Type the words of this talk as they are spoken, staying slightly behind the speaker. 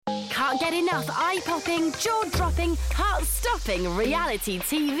Can't get enough eye-popping, jaw-dropping, heart-stopping reality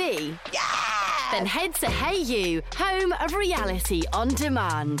TV? Yeah! Then head to Hey You, home of reality on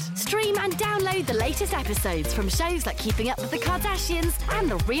demand. Stream and download the latest episodes from shows like Keeping Up with the Kardashians and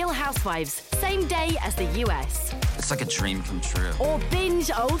The Real Housewives, same day as the US. It's like a dream come true. Or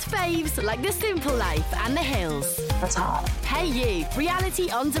binge old faves like The Simple Life and The Hills. That's hot. Hey You, reality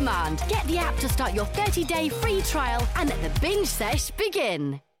on demand. Get the app to start your 30-day free trial and let the binge sesh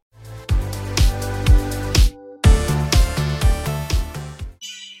begin.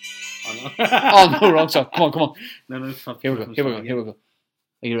 Oh no, wrong song. Come on. No, stop. Here we go.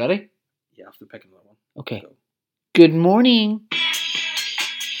 Are you ready? Yeah, after picking that one. Okay. Go. Good morning.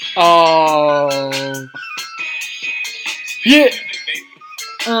 Oh. Yeah.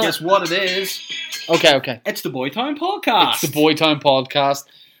 Guess what it is? Okay. It's the Boytown Podcast. It's the Boytown Podcast.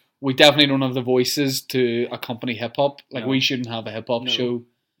 We definitely don't have the voices to accompany hip hop. Like, No. we shouldn't have a hip hop show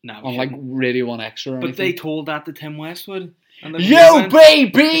No, on like Radio 1 Extra or but anything. they told that to Tim Westwood. And then Yo, went,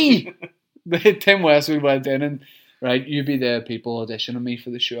 baby! Tim Westwood went in and, right, you'd be the people auditioning me for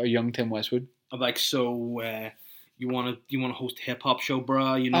the show, young Tim Westwood. I'm like, so you want to host a hip hop show,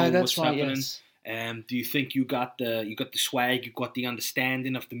 bruh? You know That's what's right, happening. yes. Do you think you got the swag, you got the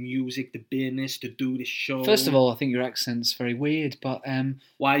understanding of the music, the business to do the show? First of all, I think your accent's very weird, but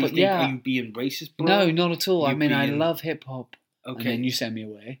why do you but think yeah. are you being racist, bro? no, not at all. I You mean, I being- love hip hop. Okay. And then you send me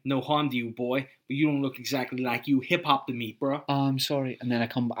away. No harm to you, boy, but you don't look exactly like you hip hop to me, bro. Oh, I'm sorry. And then I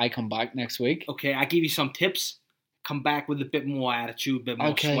come back next week. Okay, I give you some tips. Come back with a bit more attitude, a bit more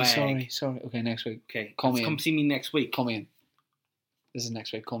Okay, swag. sorry. Okay, next week. Okay, Call me come in. see me next week. Call me in. This is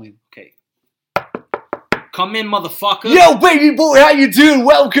next week. Call me in. Okay. Come in, motherfucker. Yo, baby boy, how you doing?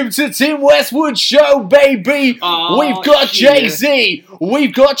 Welcome to Tim Westwood Show, baby. Aw, We've got shit. Jay-Z.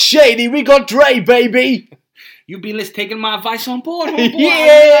 We've got Shady. We got Dre, baby. You be taking my advice on board, homeboy.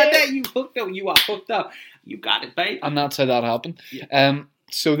 Yeah. You hooked up. You are hooked up. You got it, babe. And that's how that happened. Yeah.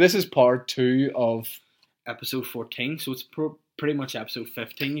 So this is part 2 of... Episode 14, so it's pretty much episode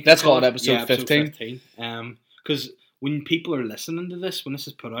 15. You Let's can call it episode 15. 15. Because when people are listening to this, when this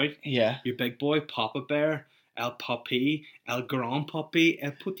is put out, Yeah. your big boy, Papa Bear, El Papi, El Grand Papi,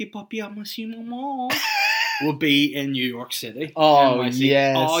 El Petit Papi, à Monsieur Maman, will be in New York City. Oh, NYC.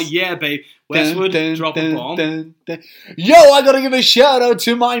 yes. Oh, yeah, babe. Westwood, drop a bomb. Dun. Yo, I gotta give a shout out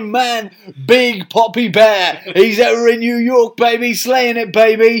to my man, Big Poppy Bear. He's over in New York, baby, slaying it,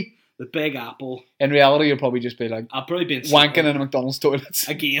 baby. The Big Apple. In reality, you'll probably just be like I'll probably be in wanking in a McDonald's toilets.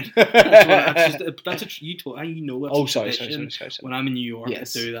 again. You told. You know that's Oh, a sorry. tradition. When I'm in New York,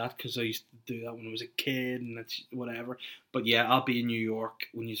 Yes. I do that because I used to do that when I was a kid and that's whatever. But yeah, I'll be in New York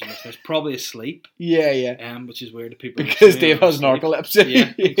when you're listeners, probably asleep. Yeah. Which is weird to people Because listening Dave has asleep. narcolepsy.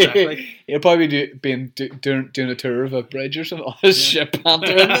 Yeah, exactly. He'll probably doing a tour of a bridge or something. On his ship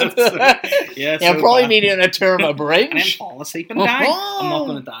panther. Yeah, He'll so probably bad. be doing a tour of a And then bridge. fall asleep and die. I'm not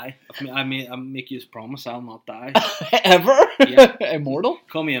going to die. I make you a promise I'll not die. Ever? Yeah. Immortal?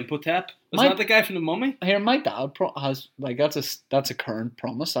 Call me Impotep. Is My- that the guy from the Mummy? Here, my dad has like that's a current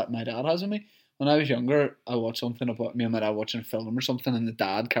promise that my dad has with me. When I was younger, I watched something about me and my dad watching a film or something, and the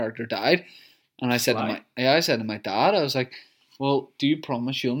dad character died. And I said Right. to my dad, I was like, "Well, do you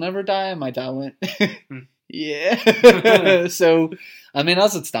promise you'll never die?" And my dad went, "Yeah." So, I mean,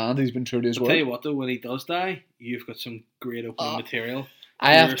 as it stands, he's been true to his I'll word. tell you what though, when he does die, you've got some great opening material.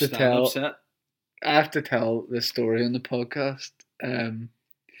 I for have your to stand-up tell. set. I have to tell this story on the podcast.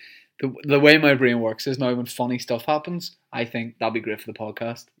 The way my brain works is now when funny stuff happens, I think that'll be great for the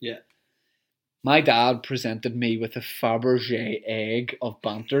podcast. Yeah. My dad presented me with a Fabergé egg of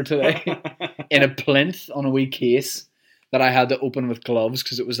banter today in a plinth on a wee case that I had to open with gloves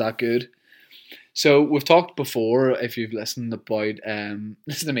because it was that good. So we've talked before, if you've listened about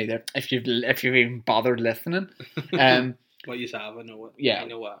listen to me there, if you've even bothered listening. What you have, I know what. Yeah. I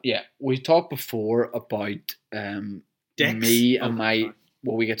know what. Yeah, we talked before about Dicks? me and Oh, my. sorry.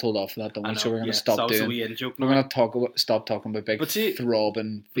 Well, we get told off for that, don't I we? know, So we're going to yeah, stop so doing. we in-joke We're now. going to stop talking about big But see-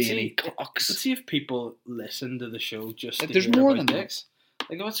 throbbing But veiny see, cocks. But see if people listen to the show just to There's hear more about than dicks.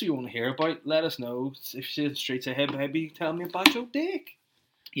 Like, if that's what you want to hear about, let us know. If you straight to him, maybe tell me about your dick.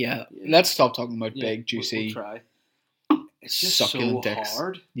 Yeah, let's stop talking about Yeah, big, juicy, We'll try. It's just succulent so dicks.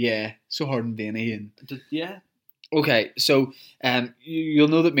 hard. Yeah, so hard and veiny. And Yeah. okay, so you'll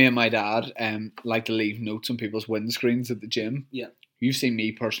know that me and my dad like to leave notes on people's windscreens at the gym. Yeah. You've seen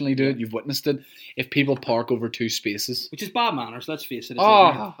me personally do it. You've witnessed it. If people park over two spaces, Which is bad manners, let's face it. isn't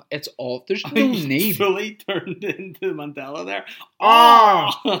it? it's all. There's no need. Fully turned into Mandela there.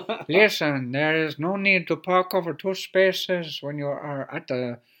 Ah! Listen, there is no need to park over two spaces when you are at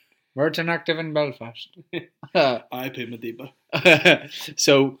the Virgin Active in Belfast. I pay Madiba.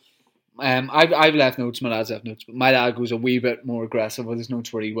 So I've left notes. My dad's left notes, but my dad goes a wee bit more aggressive with his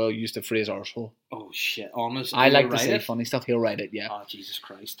notes, where he will use the phrase arsehole. Oh shit! Honestly, I like to say funny stuff. He'll write it. Yeah. Oh Jesus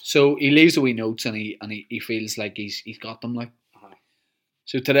Christ! So he leaves the wee notes, and he feels like he's got them. Like. Uh-huh.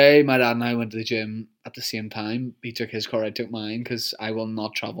 So today, my dad and I went to the gym at the same time. He took his car, I took mine, because I will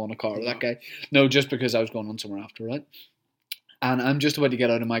not travel in a car with that guy. No, just because I was going on somewhere after, right? And I'm just about to get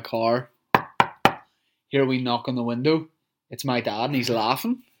out of my car. Here we knock on the window. It's my dad, and he's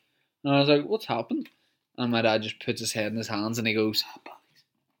laughing. And I was like, what's happened? And my dad just puts his head in his hands, and he goes,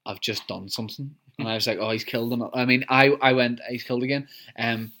 I've just done something. And I was like, oh, he's killed him. I mean, I went, he's killed again.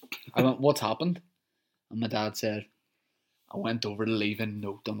 I went, what's happened? And my dad said, I went over to leave a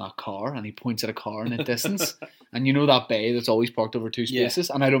note on that car, and he points at a car in the distance. And you know that bay that's always parked over two spaces?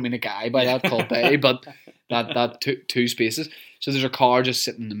 Yeah. And I don't mean a guy by that called bay, but that two spaces. So there's a car just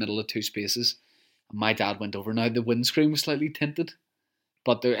sitting in the middle of two spaces. And my dad went over. Now, the windscreen was slightly tinted,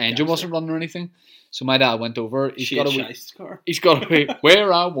 but the engine wasn't running or anything. So my dad went over. He's got a wee,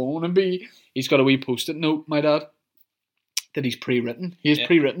 where I want to be. He's got a wee post-it note, my dad, that he's pre-written. He has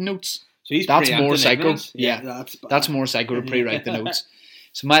pre-written notes. So he's that's more psycho. Ignorance? Yeah, that's more psycho to pre-write the notes.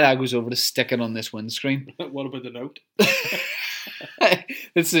 So my dad goes over to stick it on this windscreen. What about the note?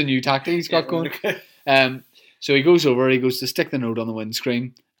 This is a new tactic he's got going. Okay. So he goes over, he goes to stick the note on the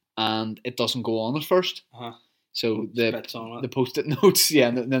windscreen, and it doesn't go on at first. Uh-huh. So the post-it notes, yeah,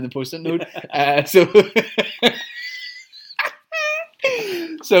 and then the post-it note. So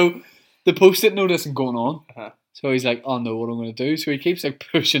the post-it note isn't going on. Uh-huh. So he's like, oh no, what am I going to do? So he keeps like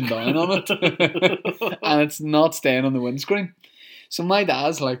pushing down on it, and it's not staying on the windscreen. So my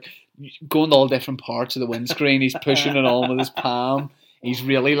dad's like going to all different parts of the windscreen. He's pushing it on with his palm. He's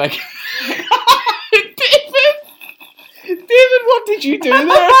really like, David, what did you do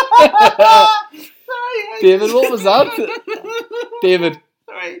there? David, what was that? David.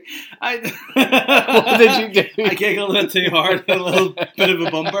 Sorry. What did you do? I giggled a bit too hard. A little bit of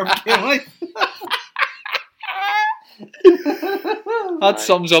a bumper came out. That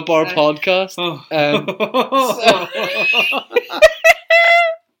sums up our podcast.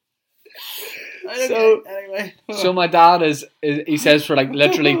 So my dad is he says for like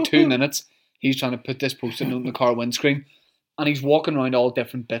literally 2 minutes he's trying to put this post-it note in the car windscreen, and he's walking around all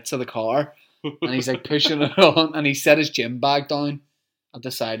different bits of the car, and he's like pushing it on, and he set his gym bag down at the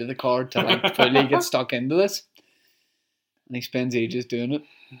side of the car to like fully get stuck into this, and he spends ages doing it,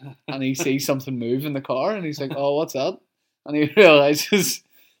 and he sees something move in the car, and he's like, oh, what's that? And he realises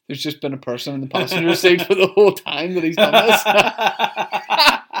there's just been a person in the passenger seat for the whole time that he's done this.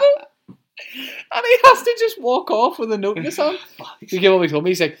 And he has to just walk off with a note in his hand. He came over and told me,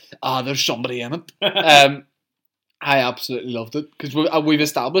 he's like, there's somebody in it. I absolutely loved it, because we've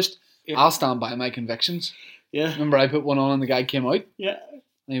established I'll stand by my convictions. Yeah. Remember I put one on and the guy came out? Yeah.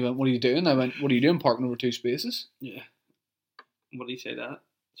 And he went, what are you doing? I went, what are you doing parking over two spaces? Yeah. What did he say that?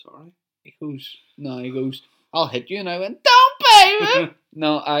 Sorry. He goes, I'll hit you. And I went, don't, baby.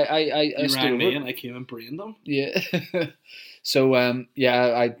 No, I you rang me and I came and brained them. Yeah. So, I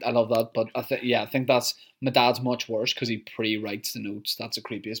love that. But I think that's, my dad's much worse because he pre-writes the notes. That's the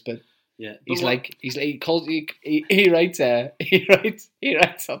creepiest bit. Yeah. He writes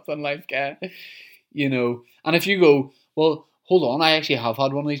something like, you know, and if you go, well, hold on, I actually have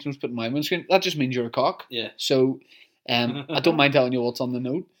had one of these notes put in my windscreen, that just means you're a cock. Yeah. So, I don't mind telling you what's on the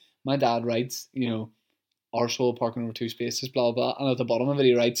note. My dad writes, you know, arsehole parking over two spaces, blah, blah, and at the bottom of it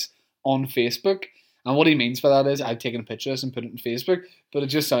he writes, on Facebook. And what he means by that is, I've taken a picture of this and put it on Facebook, but it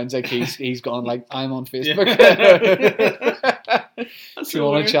just sounds like he's gone like, I'm on Facebook. Yeah. Do you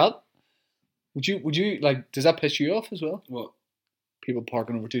want to chat? Would you like, does that piss you off as well? What? People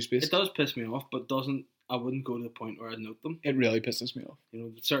parking over two spaces? It does piss me off, but I wouldn't go to the point where I'd note them. It really pisses me off. You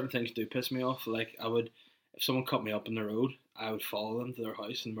know, certain things do piss me off. Like, if someone cut me up on the road, I would follow them to their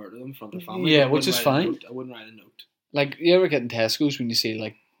house and murder them in front of their family. Yeah, which is fine. I wouldn't write a note. Like, you ever get in Tesco's when you see,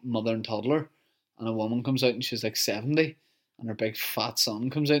 like, mother and toddler, and a woman comes out and she's, like, 70, and her big fat son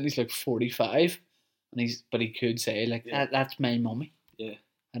comes out and he's, like, 45, but he could say, like, that's my mummy. Yeah.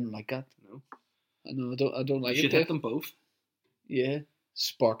 I don't like that. No. I don't like it. You should hit them both. Yeah.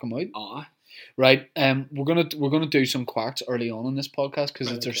 Spark them out. Ah. Right. We're gonna do some quacks early on in this podcast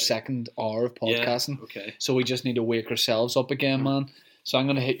because it's our second hour of podcasting. Yeah, okay. So we just need to wake ourselves up again, man. So I'm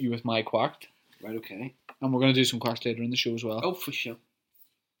gonna hit you with my quack. Right. Okay. And we're gonna do some quacks later in the show as well. Oh, for sure.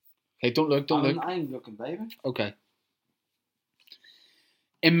 Hey, don't look. I'm looking, baby. Okay.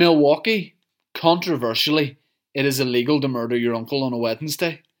 In Milwaukee, controversially, it is illegal to murder your uncle on a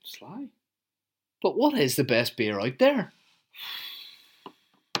Wednesday. Sly. But what is the best beer out there?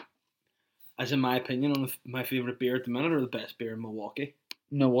 As in my opinion, on my favourite beer at the minute, or the best beer in Milwaukee?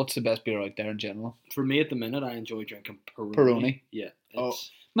 No, what's the best beer out there in general? For me at the minute, I enjoy drinking Peroni. Peroni? Yeah. Oh.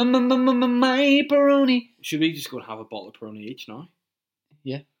 My Peroni. Should we just go and have a bottle of Peroni each now?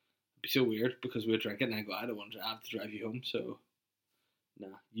 Yeah. It'd be so weird because we'll drink it and I go, I don't want to have to drive you home, so nah.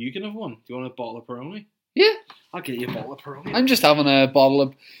 You can have one. Do you want a bottle of Peroni? Yeah. I'll get you a bottle of Peroni. I'm just having a bottle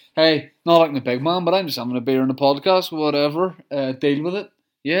of, hey, not like the big man, but I'm just having a beer in the podcast, whatever. Deal with it.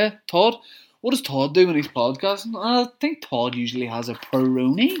 Yeah, Todd. What does Todd do when he's podcasting? I think Todd usually has a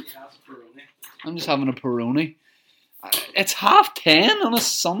Peroni. He has a Peroni. I'm just having a Peroni. It's 10:30 on a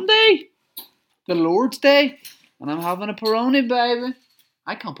Sunday, the Lord's Day, and I'm having a Peroni, baby.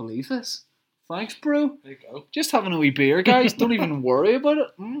 I can't believe this. Thanks, bro. There you go. Just having a wee beer, guys. Don't even worry about it.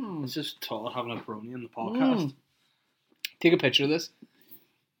 It's just Todd having a Peroni in the podcast. Take a picture of this.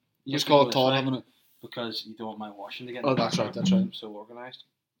 You Just have to call go it this Todd way having it. because you don't want my washing to get. Oh, in the that's right, background. that's right. I'm so organised.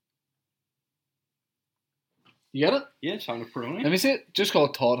 You get it? Yeah, it's having a Peroni. Let me see it. Just call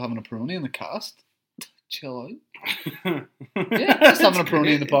it Todd having a Peroni in the cast. Chill out. Yeah, Yeah, just having a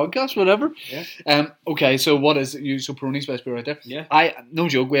Peroni in the podcast, whatever. Yeah. Okay, so what is it? So Peroni's best beer right there. Yeah. No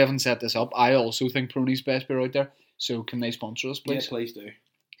joke, we haven't set this up. I also think Peroni's best beer out there. So can they sponsor us, please? Yeah, please do.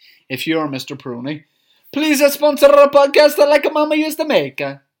 If you are Mr. Peroni, please sponsor a podcast that like a mama used to make.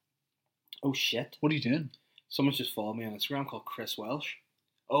 Oh shit! What are you doing? Someone's just followed me on Instagram called Chris Welsh.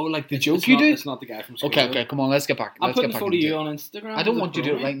 Oh, like the It's joke you not, do? It's not the guy from school. Okay, come on, let's get back. I'm Let's putting get a back photo of into you it. on Instagram. I don't with want you a to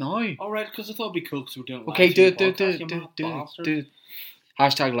do it Peroni. right now. All right, because I thought it'd be cool because we're doing it Okay, live do on it, the do podcast, it, you do it, do it, bastard. do it.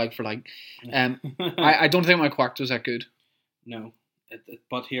 Hashtag like for like. I don't think my quack was that good. No,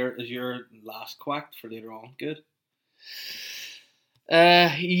 but here is your last quack for later on. Good.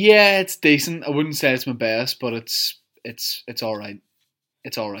 Yeah, it's decent. I wouldn't say it's my best, but it's all right.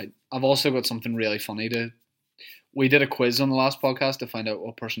 It's all right. I've also got something really funny to. We did a quiz on the last podcast to find out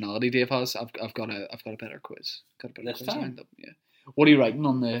what personality Dave has. I've got a better quiz. Got a better This quiz time? lined up. Yeah. What are you writing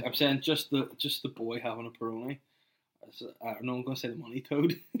on the? I'm saying just the boy having a Peroni. No, I'm going to say the money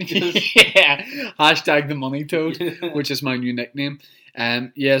toad. Yeah. Hashtag the money toad, which is my new nickname.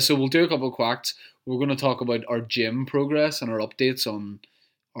 Yeah. So we'll do a couple of quacks. We're going to talk about our gym progress and our updates on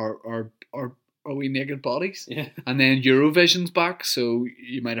our wee naked bodies. Yeah. And then Eurovision's back, so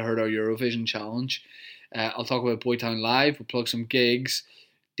you might have heard our Eurovision challenge. I'll talk about Boytown Live. We'll plug some gigs.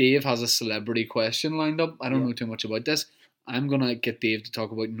 Dave has a celebrity question lined up. I don't know too much about this. I'm going to get Dave to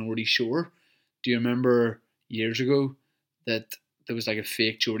talk about Geordie Shore. Do you remember years ago that there was like a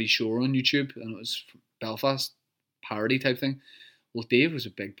fake Geordie Shore on YouTube and it was Belfast parody type thing? Well, Dave was a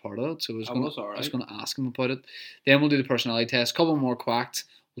big part of it, so I was going to ask him about it. Then we'll do the personality test. A couple more quacks.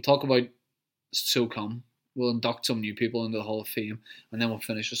 We'll talk about So Come. We'll induct some new people into the Hall of Fame, and then we'll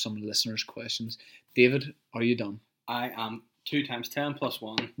finish with some listeners' questions. David, are you done? I am 2 times 10 plus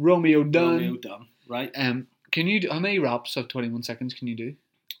 1. Romeo done. Romeo done. Right. Can you do, how many raps of 21 seconds can you do?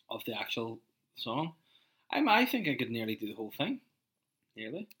 Of the actual song? I think I could nearly do the whole thing.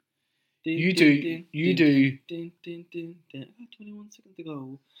 Nearly. You do. 21 seconds to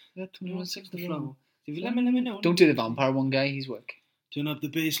go. 21 seconds to flow. If you let me know. Don't do the vampire one, guy. He's wick. Turn up the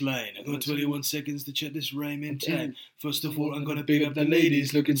bass line. I got 21 seconds to check this rhyme in time. First of all, I'm gonna pick up the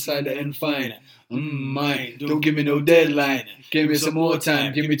ladies, look inside and fine. Mine. Don't give me no deadline. Give me some more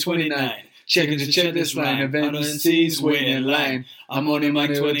time. Give me 29. Checking to check this line. Event C's waiting in line. I'm on in my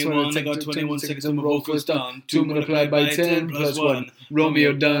 21. I got 21 seconds on my roll first done. 2 multiplied by 10 plus 1.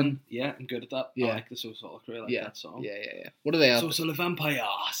 Romeo done. Yeah, I'm good at that. Yeah. I like the So Solid Crew. I like that song. Yeah. What are they at? So Solid Vampire.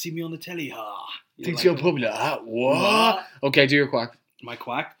 See me on the telly, ha. Thinks you're popular. What? Okay, do your quack. My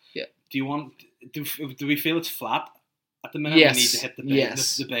quack? Yeah. Do we feel it's flat at the minute? Yes. We need to hit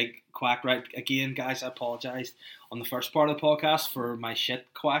the big quack, right? Again, guys, I apologise on the first part of the podcast for my shit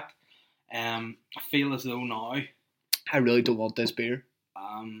quack. I feel as though now I really don't want this beer.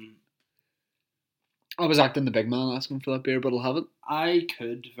 I was acting the big man asking for that beer, but I'll have it. I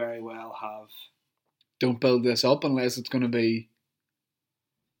could very well have. Don't build this up unless it's going to be.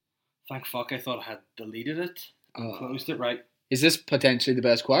 Thank fuck, I thought I had deleted it. Closed it, right? Is this potentially the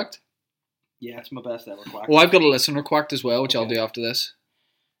best quacked? Yeah, it's my best ever quack. Oh, I've got a listener quacked as well, which I'll do after this.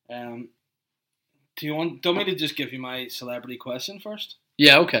 Do you want me to just give you my celebrity question first?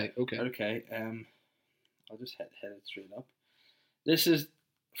 Yeah, okay. Okay. I'll just hit it straight up. This is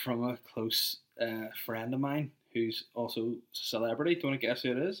from a close friend of mine who's also a celebrity. Do you want to guess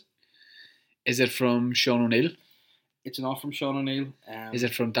who it is? Is it from Sean O'Neill? It's not from Sean O'Neill. Is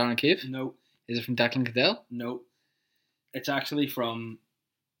it from Darren Cave? No. Is it from Declan Cadell? No. It's actually from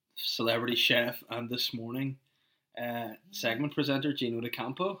Celebrity Chef and This Morning segment presenter Gino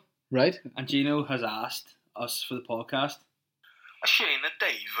D'Acampo. Right. And Gino has asked us for the podcast. Shane and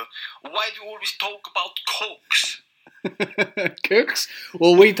Dave, why do you always talk about cokes? Cooks?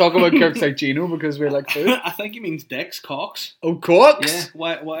 Well, we talk about cooks like Gino because we like food. I think he means dicks, cocks. Oh, cooks?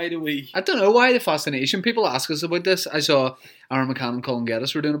 Yeah. Why do we? I don't know why the fascination. People ask us about this. I saw Aaron McCann and Colin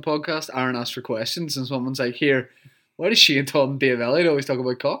Geddes were doing a podcast. Aaron asked for questions, and someone's like, "Here, why does Shane Todd and Dave Elliott always talk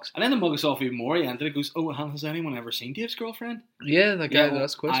about cocks?" And then to mug us off even more, he ended it goes, "Oh, has anyone ever seen Dave's girlfriend?" Yeah, that guy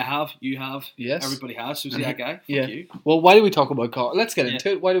that's question. I have. You have. Yes. Everybody has. So is that guy? Fuck yeah. you. Well, why do we talk about cocks? Let's get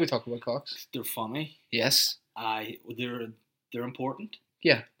into it. Why do we talk about cocks? They're funny. Yes. They're important.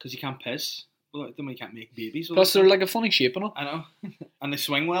 Yeah. Because you can't piss without them. You can't make babies. Plus, they're like a funny shape and all. I know. And they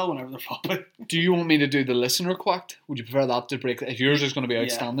swing well whenever they're flopping. Do you want me to do the listener quacked? Would you prefer that to break? If yours is going to be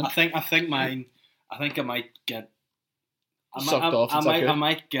outstanding, I think mine. I think I might get sucked off. I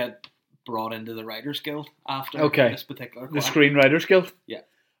might get brought into the Writers Guild after this particular quack. The Screenwriters Guild. Yeah.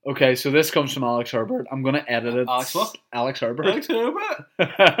 Okay, so this comes from Alex Herbert. I'm going to edit it. Alex what? Alex Herbert. Alex Herbert.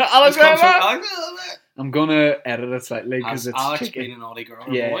 Alex Herbert. I'm going to edit it slightly because it's Alex cheeky. being a naughty girl.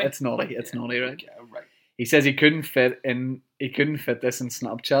 Yeah, boy. it's naughty. It's naughty, right? Okay, right. He says he couldn't fit this in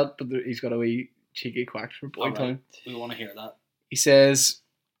Snapchat, but he's got a wee cheeky quack for Boy Town. We want to hear that. He says,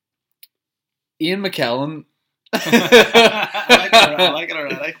 Ian McKellen. I like it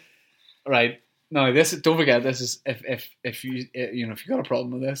already. Right. No, don't forget, this is if you got a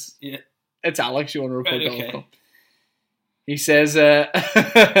problem with this, yeah, it's Alex. You want to report right, okay. He says, Ian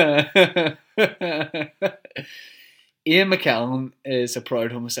McKellen is a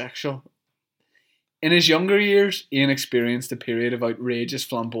proud homosexual. In his younger years, Ian experienced a period of outrageous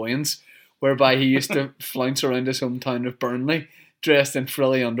flamboyance, whereby he used to flounce around his hometown of Burnley, dressed in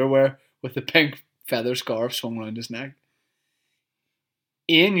frilly underwear with a pink feather scarf swung around his neck.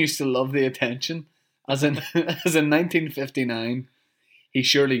 Ian used to love the attention, as in 1959, he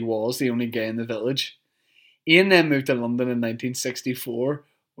surely was the only gay in the village. Ian then moved to London in 1964,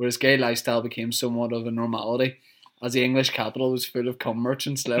 where his gay lifestyle became somewhat of a normality, as the English capital was full of cum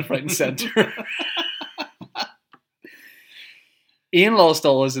merchants left, right and centre. Ian lost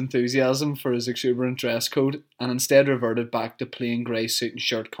all his enthusiasm for his exuberant dress code and instead reverted back to plain grey suit and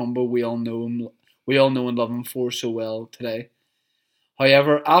shirt combo we all know and love him for so well today.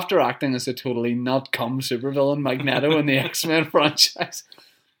 However, after acting as a totally not cum supervillain Magneto in the X-Men franchise,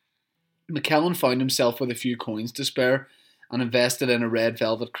 McKellen found himself with a few coins to spare and invested in a red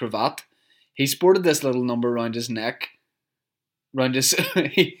velvet cravat. He sported this little number round his neck.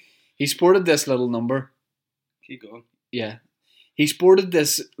 He sported this little number. Keep going. Yeah. He sported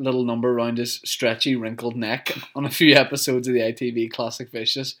this little number around his stretchy, wrinkled neck on a few episodes of the ITV classic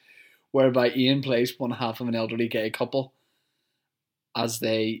Vicious, whereby Ian plays one half of an elderly gay couple as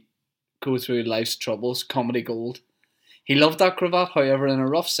they go through life's troubles. Comedy gold. He loved that cravat, however, in a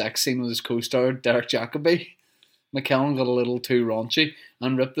rough sex scene with his co-star Derek Jacobi, McKellen got a little too raunchy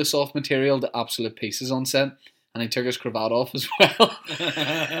and ripped the soft material to absolute pieces on set, and he took his cravat off as well.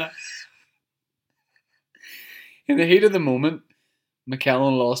 In the heat of the moment,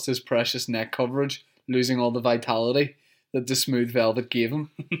 McKellen lost his precious neck coverage, losing all the vitality that the smooth velvet gave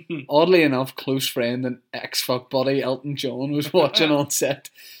him. Oddly enough, close friend and ex-fuck buddy Elton John was watching on set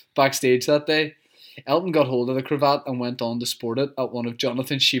backstage that day. Elton got hold of the cravat and went on to sport it at one of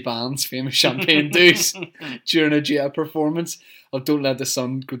Jonathan Sheban's famous champagne dues during a duet performance of Don't Let the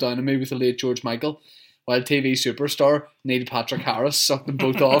Sun Go Down on Me with the late George Michael, while TV superstar Neil Patrick Harris sucked them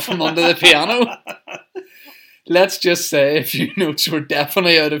both off from under the piano. Let's just say a few notes were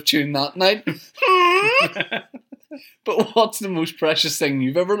definitely out of tune that night. But what's the most precious thing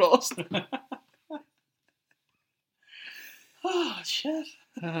you've ever lost? Oh, shit.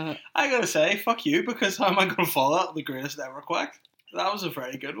 I gotta say, fuck you, because how am I gonna follow that with the greatest ever quack? That was a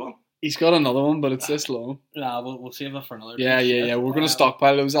very good one. He's got another one, but it's this long. Nah, we'll save it for another Yeah. We're going to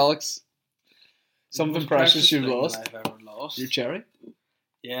stockpile those, Alex. Something precious you've lost. I've ever lost. Your cherry?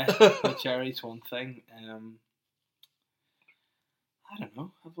 Yeah, the cherry's one thing. I don't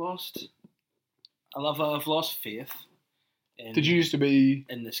know. I've lost faith. Did you used to be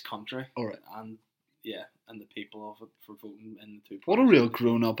in this country? All right. And the people of it for voting in the two. What a real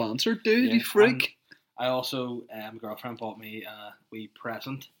grown-up answer, dude! You freak. I also, my girlfriend bought me a wee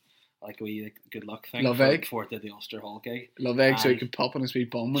present, like a wee good luck thing. Love egg for the Ulster Hall gig. Love egg, so he could pop on his wee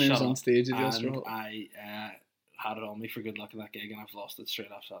bum when he was on stage at the Ulster Hall. I had it on me for good luck in that gig, and I've lost it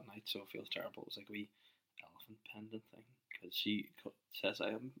straight after that night, so it feels terrible. It was like a wee elephant pendant thing because she says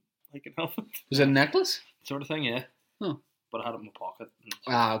I am like an elephant. Was it a necklace? Sort of thing, yeah. Oh. But I had it in my pocket.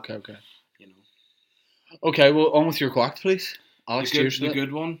 Okay. You know. Okay, well, on with your quack, please. Alex, cheers to the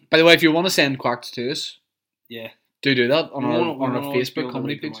good one. By the way, if you want to send quacks to us, yeah, do that on our Facebook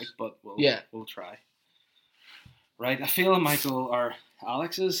comedy page. But we'll try. Right, I feel Michael, or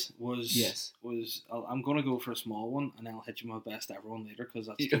Alex's was Yes. I'm going to go for a small one, and then I'll hit you with my best ever one later because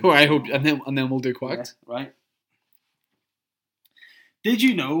that's. I hope, and then we'll do quacked. Yeah, right. Did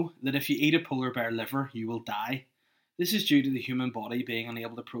you know that if you eat a polar bear liver, you will die? This is due to the human body being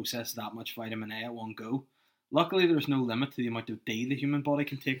unable to process that much vitamin A at one go. Luckily, there's no limit to the amount of D the human body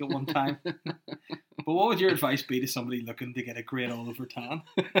can take at one time. But what would your advice be to somebody looking to get a great all-over tan?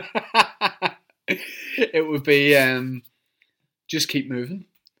 It would be just keep moving,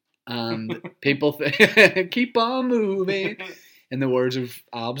 and people keep on moving. In the words of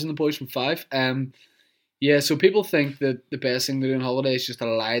Abs and the Boys from Five. Yeah, so people think that the best thing to do on holiday is just to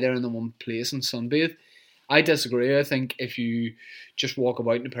lie there in the one place and sunbathe. I disagree. I think if you just walk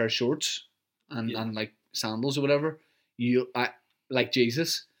about in a pair of shorts and like sandals or whatever, like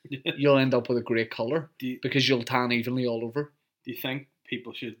Jesus, you'll end up with a great colour because you'll tan evenly all over. Do you think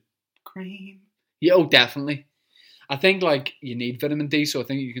people should cream? Yeah, oh, definitely. I think like you need vitamin D, so I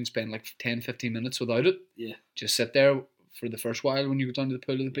think you can spend like 10, 15 minutes without it. Yeah. Just sit there for the first while when you go down to the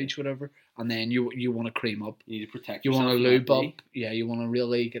pool or the beach, whatever, and then you want to cream up. You need to protect yourself. You want to lube up. Day. Yeah, you want to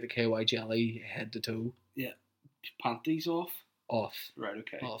really get the KY jelly head to toe. Yeah. Panties off? Off. Right,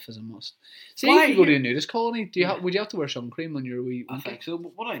 okay. Off is a must. See, if you go to a nudist colony, would you have to wear sun cream on your wee? I think so,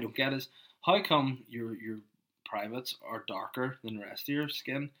 but what I don't get is how come your privates are darker than the rest of your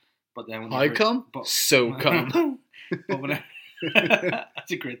skin, but then when come? So come. But when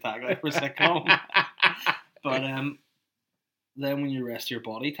that's a great tagline for a sitcom. But then when you rest your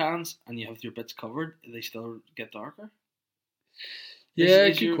body tans and you have your bits covered, they still get darker. Yeah,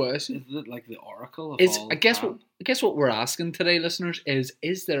 good question. Is it like the oracle? I guess what we're asking today, listeners,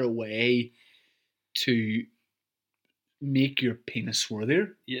 is there a way to make your penis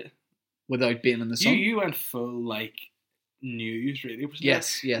swarthier? Yeah. Without being in the sun. You went full like news radio.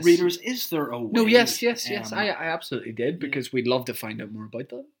 Yes. Readers, is there a way? No, yes. I absolutely did because we'd love to find out more about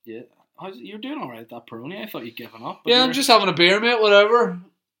that. Yeah. You're doing all right at that Peroni. I thought you'd given up. Yeah, I'm just having a beer, mate. Whatever.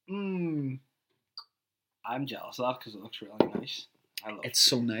 I'm jealous of that because it looks really nice. I love it. It's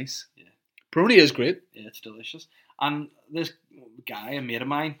so nice. Yeah. Peroni is great. Yeah, it's delicious. And this guy, a mate of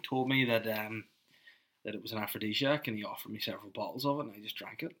mine, told me that it was an aphrodisiac, and he offered me several bottles of it, and I just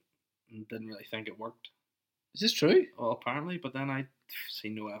drank it and didn't really think it worked. Is this true? Well, apparently, but then I see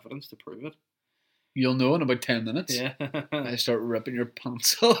no evidence to prove it. You'll know in about 10 minutes. Yeah. I start ripping your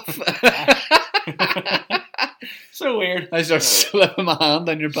pants off. So weird. I start slipping my hand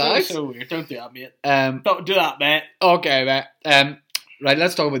on your back. So weird. Don't do that, mate. Don't do that, mate. Okay, mate. Right,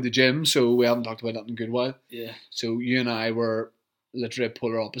 let's talk about the gym. So we haven't talked about that in a good while. Yeah. So you and I were literally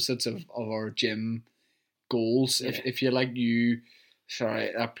polar opposites of our gym goals. Yeah. If you like you...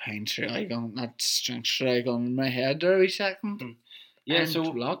 Sorry, that pain's really gone... That stink's really gone in my head there a wee second. Yeah, so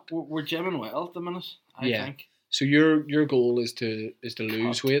we're gymming well at the minute, I think. So your goal is to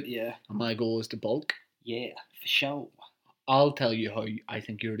lose weight. Yeah. And my goal is to bulk. Yeah, for sure. I'll tell you how I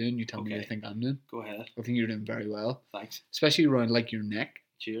think you're doing. You tell me how you think I'm doing. Go ahead. I think you're doing very well. Thanks. Especially around like your neck.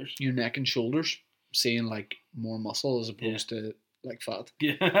 Cheers. Your neck and shoulders. Seeing like more muscle as opposed to like fat.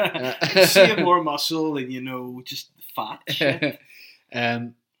 Yeah. Seeing more muscle than, just fat shit.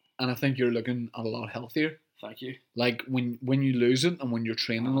 And I think you're looking a lot healthier. Thank you. Like when you lose it and when you're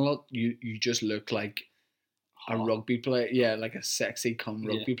training a lot, you just look like a rugby player. Yeah, like a sexy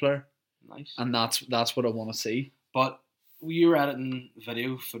rugby player. Nice. And that's what I want to see. But you were editing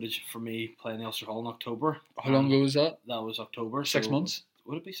video footage for me playing Ulster Hall in October. How long ago was that? That was October. 6 months?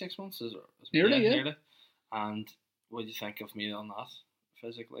 Would it be 6 months? Nearly. And what did you think of me on that,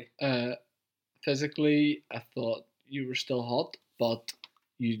 physically? Physically, I thought you were still hot, but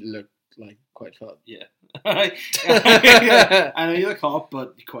you looked like quite fat. Yeah. I know you look hot,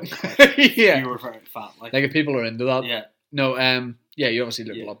 but you're quite fat. Yeah. You were very fat. Like if people are into that. Yeah. No, you obviously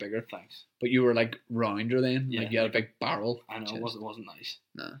look a lot bigger. Thanks. But you were like rounder then. Yeah. Like you had a big barrel. I know, it wasn't nice.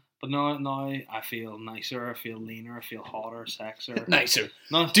 No. But now I feel nicer, I feel leaner, I feel hotter, sexier. Nicer.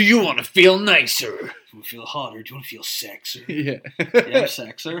 No. Do you want to feel nicer? Do you want to feel hotter? Do you want to feel sexier? Yeah. Yeah,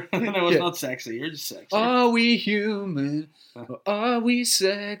 sexier. No, it's not sexy, you're just sexier. Are we human? Or are we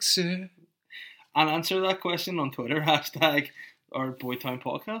sexier? And answer that question on Twitter, # our Boytown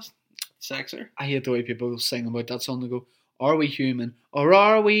Podcast. Sexier. I hate the way people sing about that song. They go, are we human? Or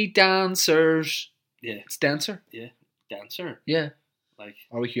are we dancers? Yeah. It's dancer. Yeah. Dancer. Yeah. Like,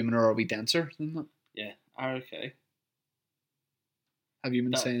 are we human or are we dancer? Isn't it? Yeah. Okay. Have you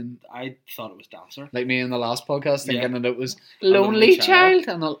been saying? I thought it was dancer. Like me in the last podcast, thinking that it was lonely child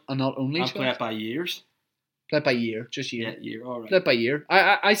and not only child. Play it by years. Play it by year, just year. Yeah, year. All right. Play it by year.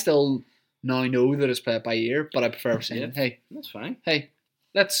 I still now know that it's play it by year, but I prefer saying, "Hey, that's fine. Hey,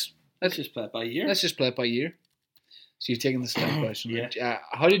 let's just play it by year. Let's just play it by year." So you've taken the slight question. Yeah.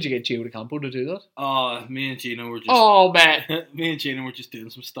 How did you get Gio Campo to do that? Me and Gino were just. Oh man. Me and Gino were just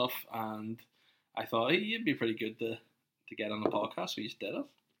doing some stuff, and I thought, hey, you'd be pretty good to get on the podcast, so we just did it.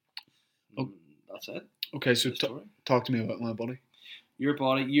 Oh. That's it. Okay, so talk to me about my body. Your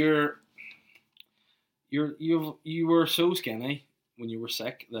body, you were so skinny when you were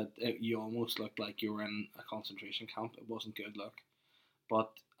sick that you almost looked like you were in a concentration camp. It wasn't good look,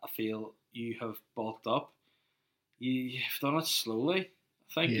 but I feel you have bulked up. You've done it slowly.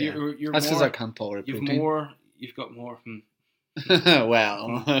 I think you're that's because more, I can't tolerate you've protein. You've got more.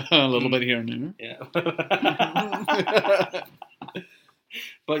 Well, a little bit here and there. Yeah.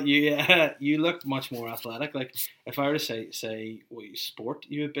 But you looked much more athletic. Like if I were to say what sport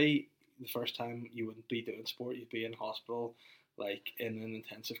you would be, the first time you wouldn't be doing sport, you'd be in hospital, like in an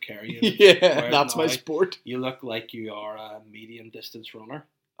intensive care unit. Yeah, that's my sport. You look like you are a medium distance runner.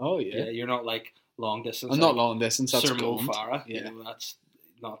 Oh yeah. You're not like long distance. I'm not long distance. That's Sir Mo grand. Farah. Yeah. That's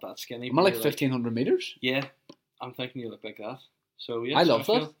not that skinny. I'm like 1,500 meters. Yeah, I'm thinking you look like that. So yeah, I love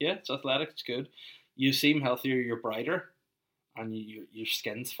that. Yeah, it's athletic. It's good. You seem healthier. You're brighter, and your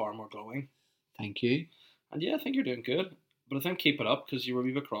skin's far more glowing. Thank you. And yeah, I think you're doing good. But I think keep it up because you were a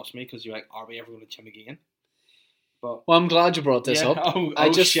wee bit cross me because you're like, are we ever going to gym again? But well, I'm glad you brought this up. I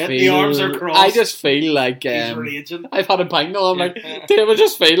just feel the arms are crossed. I just feel like he's raging. I've had a pint now. I'm like, damn, I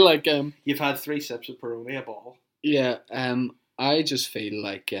just feel like you've had 3 sips of Peroni, a ball. Yeah. I just feel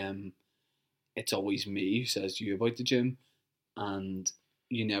like it's always me who says to you about the gym, and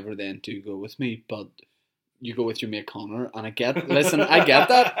you never then do go with me, but you go with your mate Connor, and I get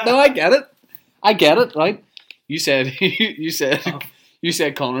that. No, I get it, right? You said you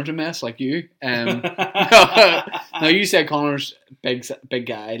said Connor to mess like you. No, you said Connor's big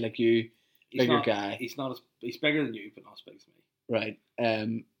guy like you, guy. He's bigger than you, but not as big as me. Right.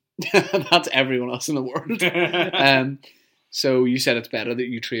 That's everyone else in the world. So you said it's better that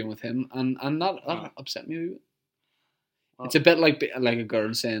you train with him, and that upset me a bit. Well, it's a bit like a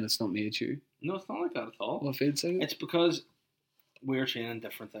girl saying it's not me, it's you. No, it's not like that at all. Well, it feels like it. It's because we're training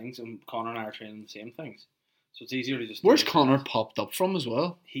different things, and Connor and I are training the same things. So it's easier to just... Where's Connor popped up from as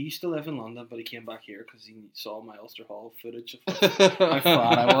well? He used to live in London, but he came back here because he saw my Ulster Hall footage of how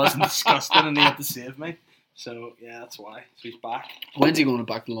fat I was and disgusting, and he had to save me. So, yeah, that's why. So he's back. When's he going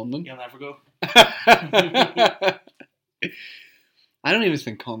back to London? He'll never go. I don't even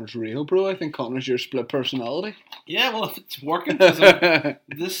think Connor's real, bro. I think Connor's your split personality. Yeah, well, if it's working, because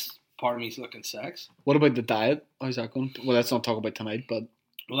this part of me's looking sex. What about the diet? How's that going? Well, let's not talk about tonight, but...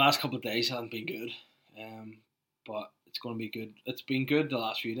 The last couple of days haven't been good. But it's going to be good. It's been good the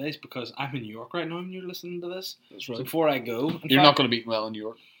last few days because I'm in New York right now and you're listening to this. That's right. So before I go... You're not going to be well in New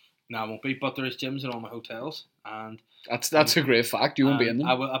York. No, I won't be, but there's gyms in all my hotels. And that's a great fact. You won't be in them.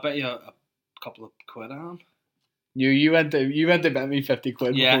 I bet you a couple of quid on. You went to bet me 50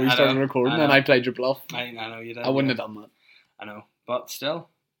 quid before we started recording, and I played your bluff. I know you did. I wouldn't have done that. I know, but still,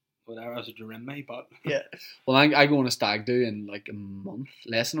 whatever. I was a dream me, but yeah. Well, I go on a stag do in like a month,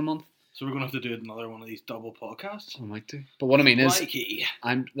 less than a month. So we're gonna have to do another one of these double podcasts. I might do. But what I mean is, Mikey.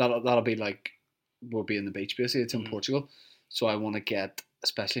 that'll be like we'll be in the beach basically. It's in Mm. Portugal, so I want to get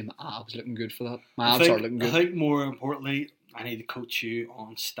especially my abs looking good for that. My abs are looking good. I think more importantly, I need to coach you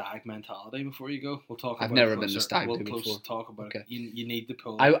on stag mentality before you go. We'll talk. I've about never it been to stag do before. Talk about okay. it. You need to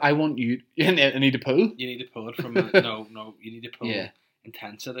pull. I want you. I need to pull. You need to pull it from no. You need to pull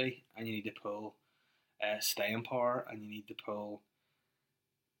intensity, and you need to pull staying power, and you need to pull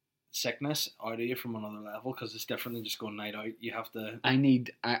sickness out of you from another level because it's different than just going night out. You have to.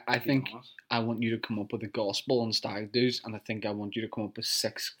 I think I want you to come up with a gospel on stag do's, and I think I want you to come up with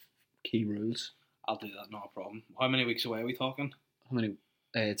 6 key rules. I'll do that, not a problem. How many weeks away are we talking? How many?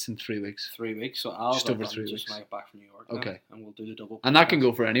 It's in 3 weeks. 3 weeks, so I'll just over 3 weeks. Just make it back from New York. Okay, and we'll do the double. And that can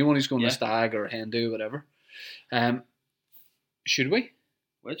go for anyone who's going to stag or hen do whatever. Should we?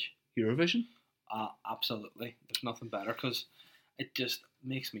 Which Eurovision? Absolutely. There's nothing better because it just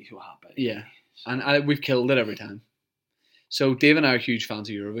makes me so happy. Yeah, so. And we've killed it every time. So Dave and I are huge fans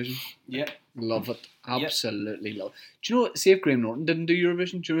of Eurovision. Yeah. Love it. Absolutely love it. Do you know what? See if Graham Norton didn't do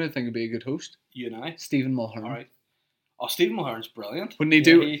Eurovision, do you really think he'd be a good host? You and I? Stephen Mulhern. All right. Oh, Stephen Mulhern's brilliant. Wouldn't he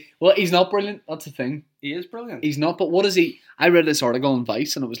do... Well, he's not brilliant. That's the thing. He is brilliant. He's not, but what is he... I read this article on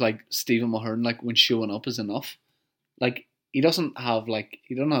Vice and it was like Stephen Mulhern, like when showing up is enough. Like, he doesn't have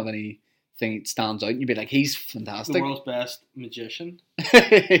anything that stands out and you'd be like, he's fantastic. The world's best magician.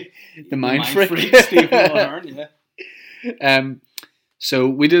 the mind freak. Stephen Mulhern, yeah. So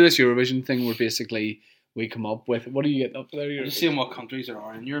we do this Eurovision thing where basically we come up with... What are you getting up there? I'm just seeing what countries there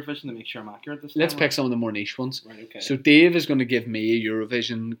are in Eurovision to make sure I'm accurate this time. Let's pick some of the more niche ones. Right, okay. So Dave is going to give me a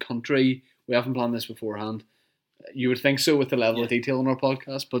Eurovision country. We haven't planned this beforehand. You would think so with the level of detail on our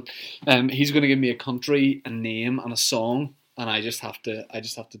podcast, but he's going to give me a country, a name, and a song, and I just have to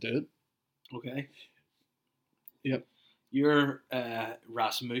do it. Okay. Yep. You're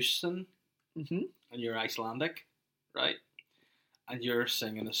Rasmussen, Mm-hmm. and you're Icelandic, right? And you're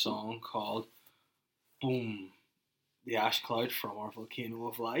singing a song called "Boom," the ash cloud from our volcano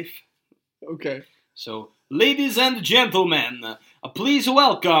of life. Okay. So, ladies and gentlemen, please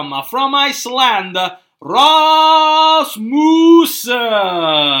welcome from Iceland, Rasmussen.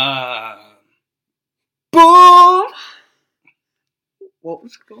 Boom. What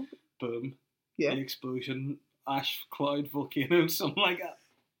was it called? Boom. Yeah. The explosion, ash cloud volcano, something like that.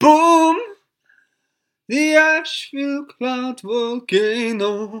 Boom. The Asheville Cloud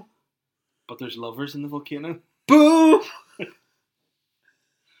Volcano. But there's lovers in the volcano. Boom.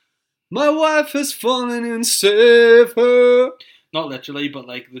 My wife has fallen and save her. Not literally, but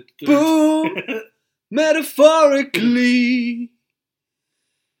like the Boom. Metaphorically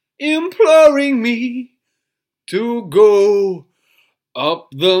imploring me to go up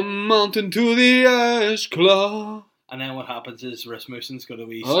the mountain to the ash cloud. And then what happens is Rasmussen's got a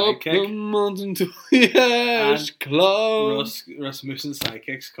wee Up the sidekick. mountain to the ash cloud. Rasmussen's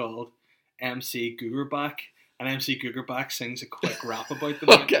sidekick's called MC Googerback. And MC Googerback sings a quick rap about the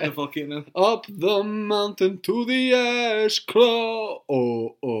volcano. Up the mountain to the ash cloud.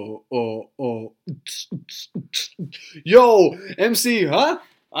 Oh, oh, oh, oh. Yo, MC, huh?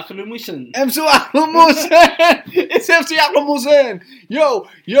 Akhlumussen. MC Akhlumussen! It's MC Akhlumussen! Yo,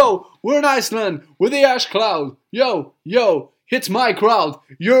 we're in Iceland. We're the ash cloud. Yo, hits my crowd.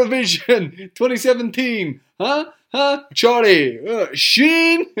 Eurovision 2017. Huh? Charlie.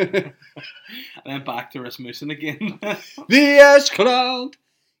 Sheen. And then back to Rasmussen again. The ash cloud.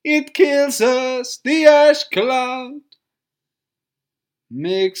 It kills us. The ash cloud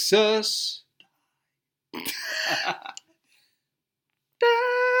makes us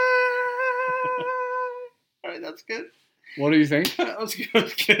Alright, that's good. What do you think? That was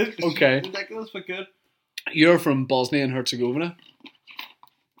good. Okay. Ridiculous, but good. You're from Bosnia and Herzegovina.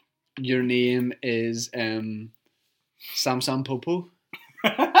 Your name is Samsam Popo,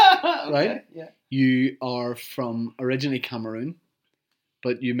 right? Yeah. You are from originally Cameroon,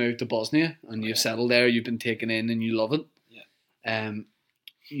 but you moved to Bosnia and you've settled there. You've been taken in and you love it. Yeah.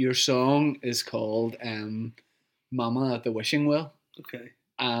 Your song is called "Mama at the Wishing Well," Okay.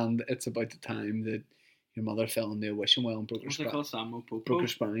 and it's about the time that your mother fell into a wishing well and broke her What's it spine. called? Samo Popo? Broke her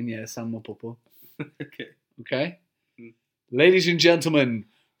spine, yeah, Sammo Popo. Okay. Okay? Mm. Ladies and gentlemen,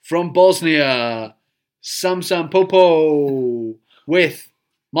 from Bosnia, Samsam Popo with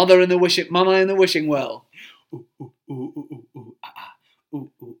Mama in the Wishing Well. Ooh, ooh, ooh, ooh, ooh, ooh, ah, ah. Ooh,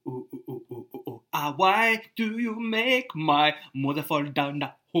 ooh, ooh, ooh, ooh, ooh, ooh, ooh. Ah, why do you make my mother fall down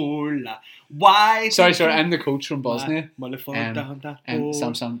the hole? Why? Sorry, I'm the coach from Bosnia. Mother fall down the hole.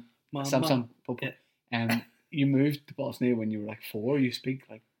 Samsam Mama. Popo. Yeah. You moved to Bosnia when you were like 4. You speak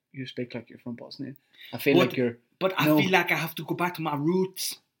like you're from Bosnia. I feel like you're. But I feel like I have to go back to my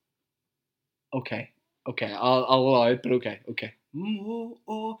roots. Okay. I'll allow it, but okay. Oh,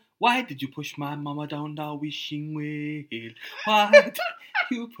 oh, why did you push my mama down the wishing well? Why did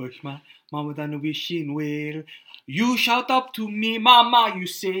you push my mama down the wishing well? You shout up to me, mama, you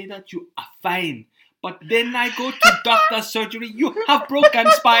say that you are fine. But then I go to doctor's surgery, you have broken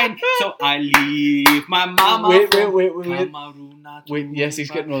spine. So I leave my mama. Wait. Wait, Yes, he's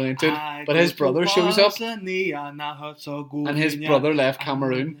getting really into it. But his brother shows up. And his brother left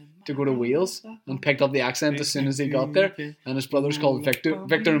Cameroon to go to Wales and picked up the accent as soon as he got there. And his brother's called Victor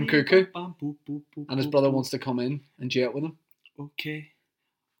Mkuku. And his brother wants to come in and jet with him. Okay.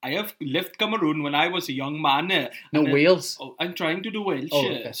 I have left Cameroon when I was a young man. Wales. Oh, I'm trying to do Welsh. Oh,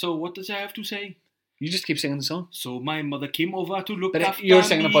 okay. So what does I have to say? You just keep singing the song. So my mother came over to look But after you're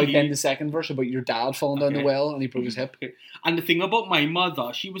singing me. about then the second verse about your dad falling down the well and he broke his hip. Okay. And the thing about my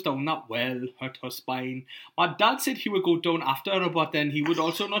mother, she was down that well, hurt her spine. My dad said he would go down after her, but then he would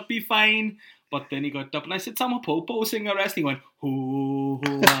also not be fine. But then he got up and I said, Samo Popo, sing a rest. He went, ho,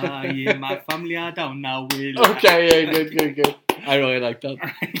 yeah, my family are down now. Okay, yeah, good. I really like that.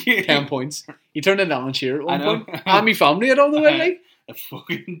 10 points. He turned it Alan Shearer at one point. And my family are on the way, like. I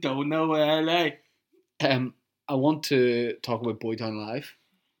fucking don't know where, like. I want to talk about Boytown Live.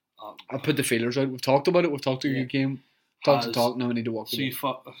 I put the feelers out. We've talked about it. We've talked to your game. Talk. Now we need to walk. So you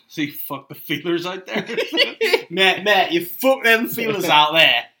fuck the feelers out there, mate. You fuck them feelers out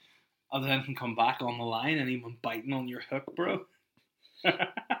there. And then can come back on the line and even biting on your hook, bro.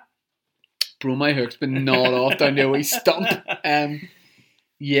 Bro, my hook's been gnawed off down there. We stump.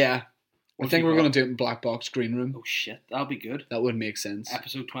 Yeah. I think we're going to do it in Black Box Green Room. Oh shit, that'll be good. That would make sense.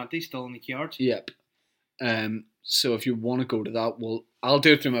 Episode 20 still in the cards. Yep. So if you want to go to that, I'll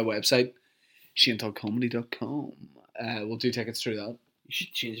do it through my website, ShaneTalkComedy.com. We'll do tickets through that. You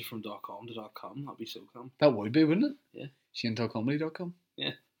should change it from .com to .com. That'd be so calm. That would be, wouldn't it? Yeah. ShaneTalkComedy.com.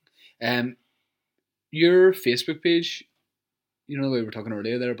 Yeah. Your Facebook page, you know, we were talking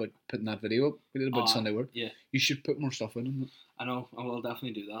earlier there about putting that video up. We did about Sunday Work. Yeah. You should put more stuff in on it. I know. I will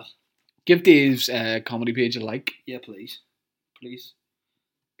definitely do that. Give Dave's comedy page a like. Yeah, please. Please.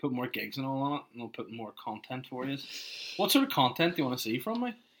 Put more gigs and all on it, and I'll put more content for you. What sort of content do you want to see from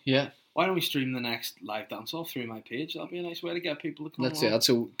me? Yeah. Why don't we stream the next live dance off through my page? That'd be a nice way to get people to come Let's along. say that.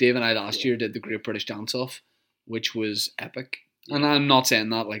 So Dave and I last year did the Great British Dance Off, which was epic. Yeah. And I'm not saying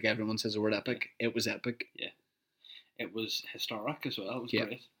that like everyone says the word epic. It was epic. Yeah. It was historic as well. It was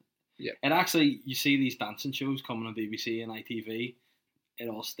great. Yeah. And actually, you see these dancing shows coming on BBC and ITV. It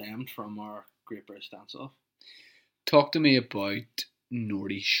all stemmed from our Great British Dance Off. Talk to me about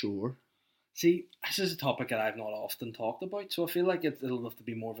Nordy Shore. See, this is a topic that I've not often talked about, so I feel like it'll have to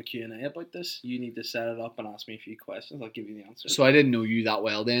be more of a Q&A about this. You need to set it up and ask me a few questions. I'll give you the answers. So I didn't know you that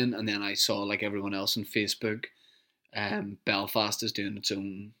well then, and then I saw, like everyone else on Facebook, Belfast is doing its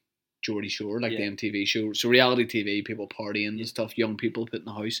own Geordie Shore, like the MTV show. So reality TV, people partying and stuff, young people put in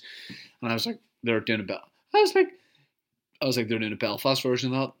the house. And I was like, they're doing I was like, they're doing a Belfast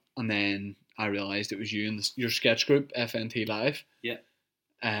version of that. And then I realised it was you and your sketch group, FNT Live. Yeah.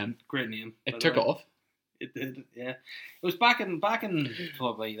 Great name. It took off. It did, yeah. It was back in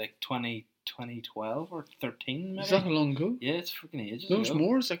probably like 2012 or 13 maybe. Is that how long ago? Yeah, it's freaking ages ago. No, it's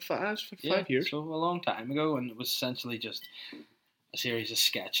more. It's like 5 years. So a long time ago, and it was essentially just a series of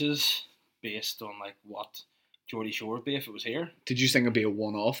sketches based on like what Geordie Shore would be if it was here. Did you think it'd be a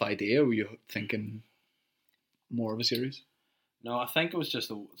one-off idea, or were you thinking more of a series? No, I think it was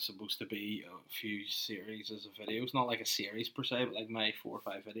just supposed to be a few series of videos, not like a series per se, but like my 4 or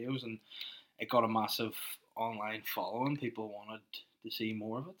 5 videos, and it got a massive online following. People wanted to see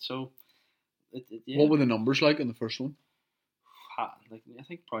more of it, so yeah. What were the numbers like in the first one? Like I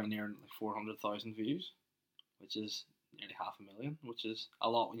think probably near like 400,000 views, which is nearly 500,000, which is a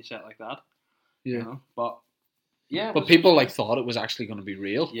lot when you say it like that. Yeah, you know? But yeah, but people like thought it was actually going to be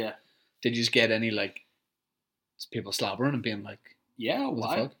real. Yeah. Did you just get any like people slabbering and being like, yeah, what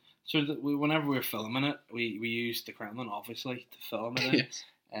why? the fuck? So whenever we were filming it, we used the Kremlin obviously to film it in. Yes.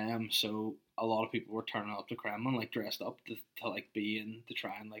 So a lot of people were turning up to Kremlin like dressed up to like be in to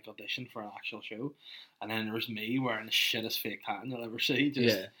try and like audition for an actual show, and then there was me wearing the shittest fake tan you'll ever see,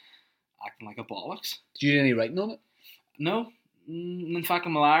 just acting like a bollocks. Did you do any writing on it? No. In fact,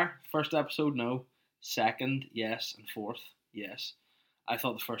 I'm a liar. First episode, no. Second, yes, and fourth, yes. I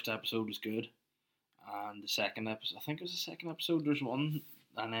thought the first episode was good. And the second episode, I think it was the second episode, there's one,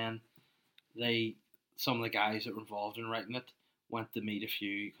 and then some of the guys that were involved in writing it went to meet a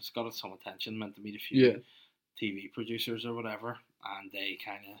few, because it got some attention, went to meet a few TV producers or whatever, and they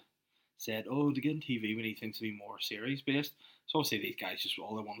kind of said, to get in TV we need things to be more series based. So obviously these guys just,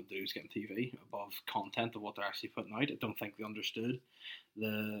 all they want to do is get in TV above content of what they're actually putting out. I don't think they understood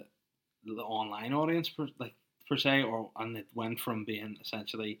the online audience per se, and it went from being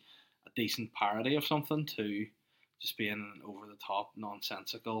essentially a decent parody of something to just being an over the top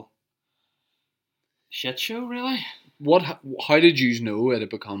nonsensical shit show, really. How did you know it had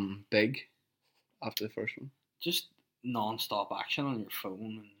become big after the first one? Just non-stop action on your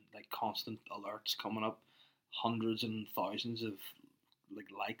phone and like constant alerts coming up, hundreds and thousands of like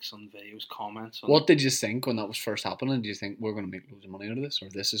likes on videos, comments. What did you think when that was first happening? Did you think we're going to make loads of money out of this, or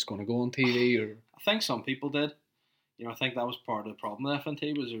this is going to go on TV? Or I think some people did. I think that was part of the problem with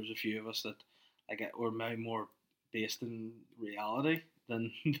FNT, was there was a few of us that were maybe more based in reality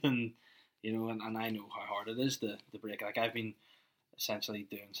than and I know how hard it is to break. Like I've been essentially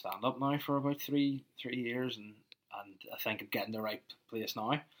doing stand up now for about 3 years, and I think I'm getting the right place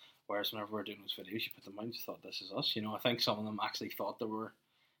now. Whereas whenever we're doing those videos, you put them out and you thought this is us. I think some of them actually thought they were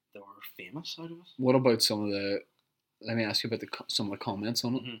famous out of us. What about some of the? Let me ask you about some of the comments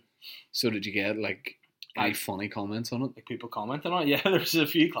on it. Mm-hmm. So did you get like any funny comments on it? Like people commenting on it? Yeah, there's a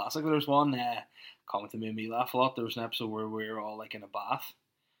few classic. There was one comment that made me laugh a lot. There was an episode where we were all like in a bath,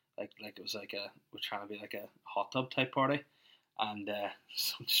 like it was like we're trying to be like a hot tub type party, and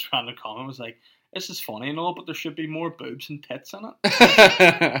some just random comment was like, "This is funny and all, but there should be more boobs and tits in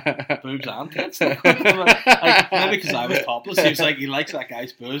it." Boobs and tits. Like, maybe because I was topless, he was like, he likes that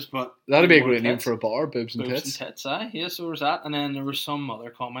guy's boobs, but that'd be a great name for a bar, boobs and tits. Boobs and tits, aye. Yeah, so there was that, and then there was some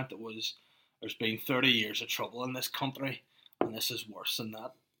other comment that was, "There's been 30 years of trouble in this country, and this is worse than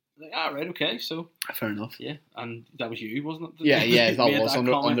that." Like, right, okay, so fair enough. Yeah, and that was you, wasn't it? Yeah, that was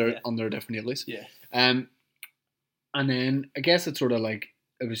under a different alias. Yeah. And then I guess it's sort of like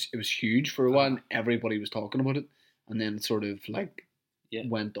it was huge for a while, and everybody was talking about it, and then it sort of like Yeah.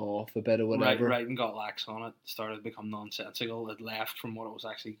 went off a bit or Right, whatever. writing got lax on it, started to become nonsensical. It left from what it was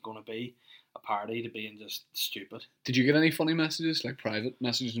actually going to be, a parody, to being just stupid. Did you get any funny messages, like private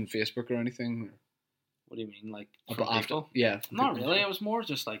messages on Facebook or anything? What do you mean, like Or from after, people? yeah, from Not people? really. It was more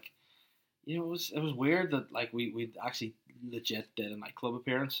just like, it was weird that like we actually legit did a nightclub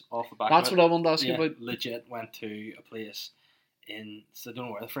appearance off the back. That's of what it. I wanted to ask you Yeah, about. legit went to a place in, so I don't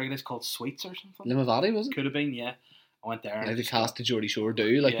know where the frig it is, called Sweets or something. Limavady, was it? Could have been, yeah. I went there. Like and the just cast got- of Geordie Shore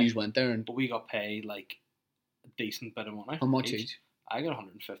do, like Yeah. you went there and but we got paid like a decent bit of money. how much each? I got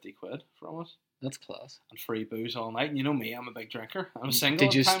 150 quid from it. That's class. And free booze all night. And you know me, I'm a big drinker. I'm single. Did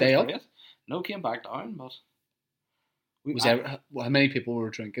at the you time, stay it was up? great. No, came back down, but Was there, how many people were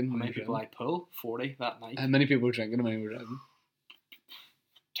drinking? how when many you were people driving? I pull? 40 that night. How many people were drinking? How many were driving?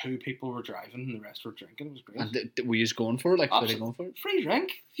 2 people were driving and the rest were drinking. It was great. And were you just going for it? Like, were they Absolutely. going for it? Free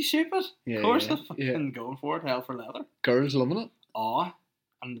drink? You stupid? Yeah, Of course yeah, I'm fucking going for it. Hell for leather. Girls loving it. Aw.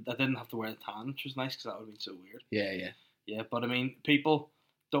 And I didn't have to wear the tan, which was nice because that would have been so weird. Yeah, yeah. Yeah, but I mean, people,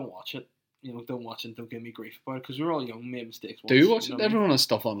 don't watch it. You know, don't watch it and don't give me grief about it because we're all young, made mistakes. Do you once, watch know it? what I mean? Everyone has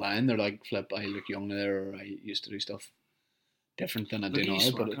stuff online. They're like, flip, I look young there, or I used to do stuff different than I Look do at you now.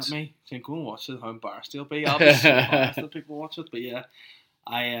 But smirking it's at me. Saying, go and watch it. How embarrassed you'll be. I'll be so embarrassed that people watch it. But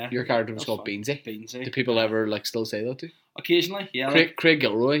yeah, your character was that's called fun. Beansy. Beansy. Do people ever like still say that to you? Occasionally, yeah. Craig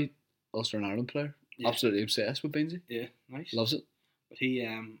Gilroy, Ulster and Ireland player, Yeah. absolutely obsessed with Beansy. Yeah, nice. Loves it. But he,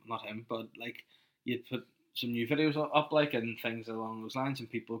 not him, but like, you'd put some new videos up, like, and things along those lines, and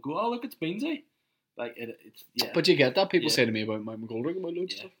people would go, oh, look, it's Beansy. Like, it's, yeah. But you get that. People Yeah. say to me about Mike McGoldrick about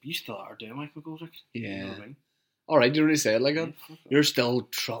loads of Yeah, stuff. you still are doing Mike McGoldrick. Yeah. You know what I mean? All right, you already say it like that. Yeah, fuck that. You're still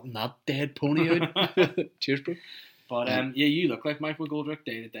trotting that dead pony out. Cheers, bro. But yeah, you look like Mike McGoldrick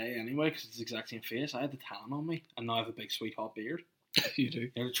day to day anyway, because it's the exact same face. I had the tan on me, and now I have a big sweet hot beard. You do.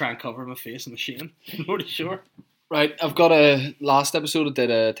 I'm gonna try and cover my face in the sheen. I'm not sure. Right, I've got a last episode. I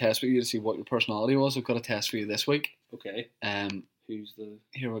did a test with you to see what your personality was. I've got a test for you this week. Okay, who's the?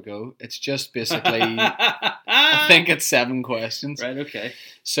 Here we go. It's just basically. I think it's 7 questions. Right. Okay.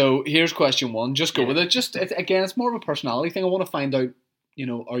 So here's question 1. Just go Yeah. with it. Again, it's more of a personality thing. I want to find out. You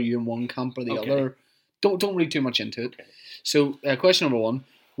know, are you in one camp or the Okay. other? Don't read too much into it. Okay. So question number 1: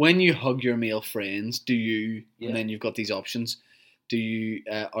 when you hug your male friends, do you? Yeah. And then you've got these options. Do you?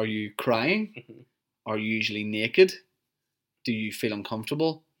 Are you crying? Mhm. Are you usually naked? Do you feel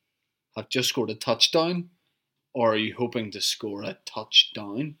uncomfortable? Have just scored a touchdown? Or are you hoping to score a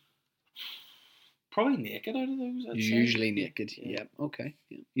touchdown? Probably naked out of those. I'd You're say. usually naked. Yeah. Yeah. Okay.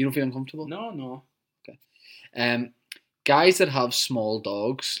 Yeah. You don't feel uncomfortable? No. Guys that have small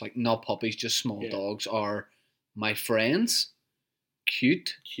dogs, like not puppies, just small Yeah. dogs, are my friends.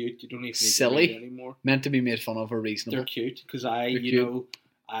 Cute. Cute. You don't even need Silly. to read anymore. Meant to be made fun of or reasonable. They're cute because They're you cute. know,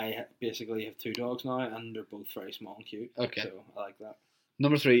 I basically have 2 dogs now, and they're both very small and cute. Okay. So I like that.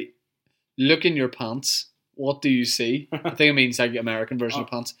 Number 3, look in your pants. What do you see? I think it means like American version of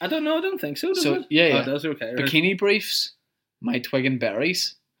pants. I don't know. I don't think so. Does So, it? yeah, Oh, yeah. it does. Okay. Bikini briefs, my twig and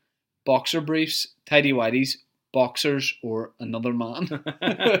berries, boxer briefs, tidy whities, boxers, or another man.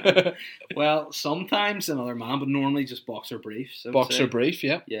 Well, sometimes another man, but normally just boxer briefs. I would Boxer say. brief,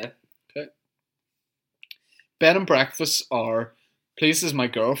 yeah. Yeah. Bed and breakfasts are places my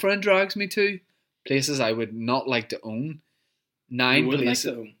girlfriend drags me to, places I would not like to own. You 9 would like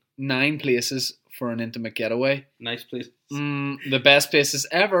places. to own. 9 places for an intimate getaway. Nice place. The best places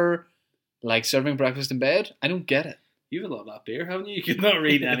ever, like serving breakfast in bed. I don't get it. You've a lot of that beer, haven't you? You could not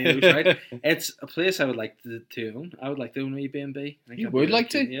read any of those, right? It's a place I would like to own. I would like to own an Airbnb. You would like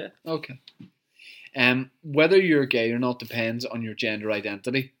to? Yeah. Okay. Whether you're gay or not depends on your gender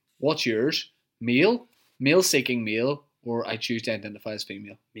identity. What's yours? Male, male seeking male, or I choose to identify as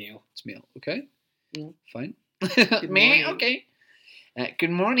female. Meal. It's male. Okay. Mm. Fine. morning. Me? Okay. Good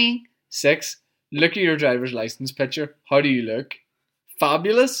morning. 6. Look at your driver's license picture. How do you look?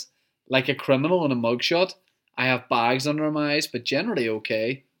 Fabulous. Like a criminal in a mugshot. I have bags under my eyes, but generally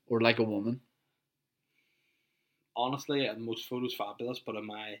okay. Or like a woman. Honestly, most photos fabulous, but on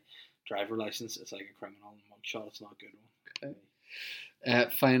my driver license, it's like a criminal mugshot. It's not a good one.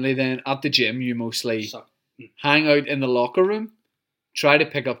 Finally then, at the gym, you mostly Suck. hang out in the locker room, try to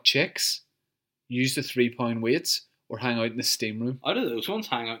pick up chicks, use the 3-pound weights, or hang out in the steam room. Out of those ones,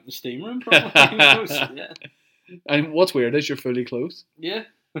 hang out in the steam room, probably. Yeah. And what's weird is you're fully clothed. Yeah.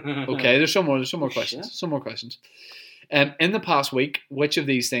 Okay, there's some more Yeah. questions. Some more questions. In the past week, which of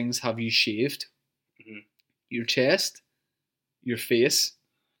these things have you shaved? Mhm. Your chest, your face,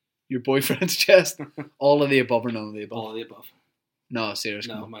 your boyfriend's chest, all of the above or none of the above? All of the above. No,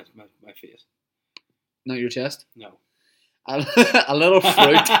 seriously. No, my face. Not your chest? No. A little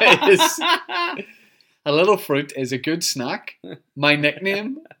fruit is a little fruit is a good snack. My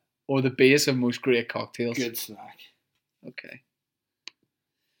nickname, or the base of most great cocktails. Good snack. Okay.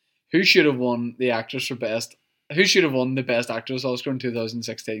 Who should have won the actress for best? Who should have won the Best Actress Oscar in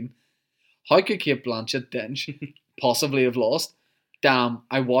 2016? How could Kate Blanchett Dench possibly have lost? Damn,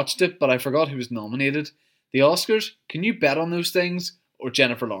 I watched it, but I forgot who was nominated. The Oscars? Can you bet on those things? Or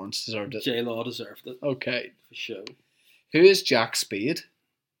Jennifer Lawrence deserved it? J-Law deserved it. Okay. For sure. Who is Jack Spade?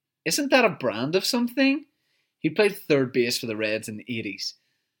 Isn't that a brand of something? He played third base for the Reds in the 80s.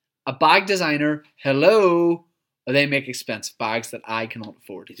 A bag designer? Hello? Or they make expensive bags that I cannot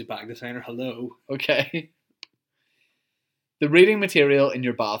afford? He's a bag designer. Hello. Okay. The reading material in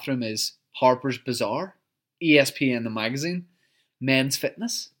your bathroom is Harper's Bazaar, ESPN the magazine, Men's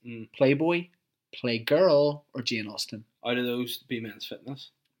Fitness, Playboy, Playgirl, or Jane Austen. Out of those, be Men's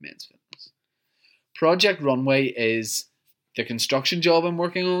Fitness. Men's Fitness. Project Runway is the construction job I'm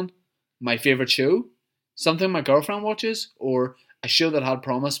working on, my favourite show, something my girlfriend watches, or a show that had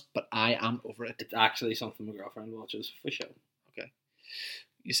promise, but I am over it. It's actually something my girlfriend watches, for sure. Okay.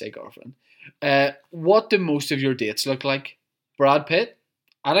 You say girlfriend. What do most of your dates look like? Brad Pitt?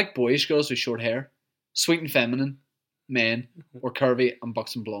 I like boyish girls with short hair. Sweet and feminine men, or curvy and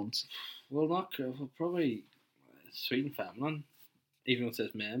buxom blondes. Well, not curvy. Probably sweet and feminine. Even though it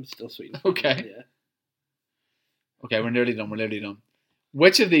says men, it's still sweet and Okay. feminine. Yeah. Okay, we're nearly done.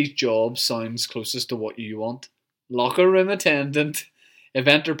 Which of these jobs sounds closest to what you want? Locker room attendant,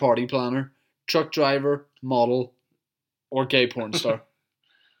 event or party planner, truck driver, model, or gay porn star?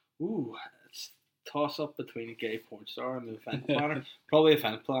 Ooh, it's toss up between a gay porn star and an event planner. Probably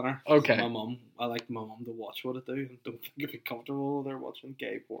event planner. Okay. I like my mum to watch what I do and don't think it'd be comfortable while they're watching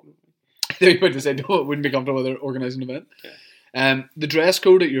gay porn. They're about to say, no, it wouldn't be comfortable with organising an event. Yeah. The dress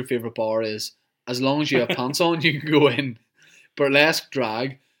code at your favourite bar is, as long as you have pants on, you can go in. Burlesque,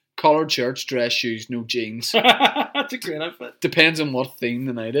 drag, collared shirts, dress shoes, no jeans. That's a great outfit. Depends on what theme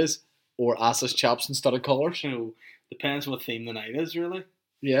the night is. Or assless chaps instead of collars. Depends what theme the night is, really.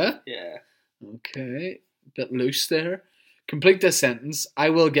 Yeah? Yeah. Okay. Bit loose there. Complete this sentence. I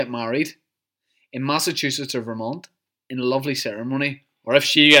will get married in Massachusetts or Vermont in a lovely ceremony. Or if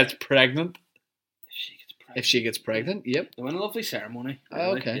she gets pregnant. If she gets pregnant, yep. They want a lovely ceremony.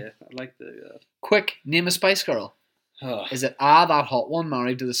 Really. Okay. Yeah, I'd like to do that. Quick, name a Spice Girl. Oh. Is it A, that hot one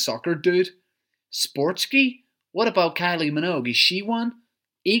married to the soccer dude? Sportsky? What about Kylie Minogue? Is she one?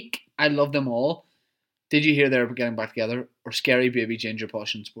 Eek, I love them all. Did you hear they're getting back together? Or Scary Baby Ginger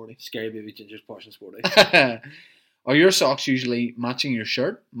Posh and Sporty? Scary Baby Ginger's Posh and Sporty. Are your socks usually matching your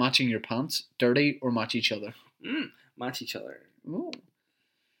shirt, matching your pants, dirty, or match each other? Match each other. Ooh.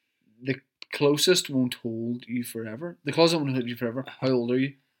 The closest won't hold you forever. The closet won't hold you forever. How old are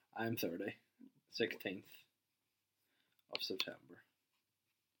you? I'm 30. 16th of September.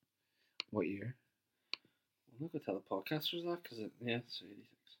 What year? I'm not going to tell the podcasters that because it's 86.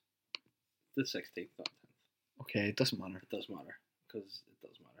 The 16th, not 10th. Okay, it doesn't matter. It does matter because it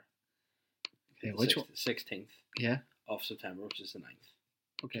does matter. Okay, which one? 16th Yeah. of September, which is the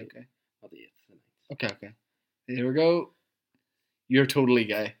 9th. Okay. Not the 8th, the 9th. Okay. Here we go. You're totally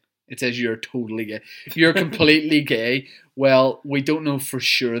gay. It says you're totally gay. You're completely gay. Well, we don't know for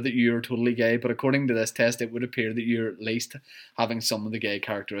sure that you're totally gay, but according to this test, it would appear that you're at least having some of the gay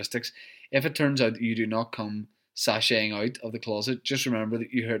characteristics. If it turns out that you do not come sashaying out of the closet, just remember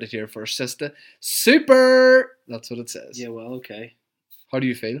that you heard it here first, sister. Super! That's what it says. Yeah, well, okay. How do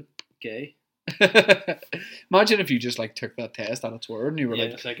you feel? Gay. Imagine if you just took that test at its word and you were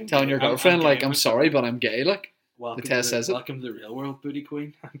telling your girlfriend, I'm sorry, but I'm gay, Welcome the test says it. Welcome to the real world, booty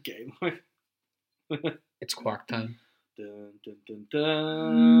queen. I'm gay, It's quack time. Dun, dun, dun,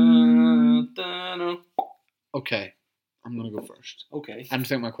 dun, dun. Okay, I'm going to go first. Okay. I don't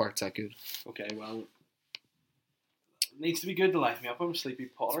think my quack's that good. Okay, well, it needs to be good to light me up. I'm a sleepy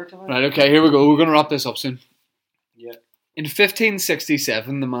Potter tonight. Right, okay, here we go. We're going to wrap this up soon. Yeah. In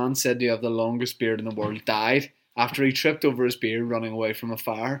 1567, the man said to have the longest beard in the world died after he tripped over his beard running away from a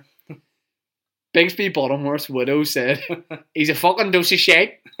fire. Bigsby Bottomworth's widow said, he's a fucking dose of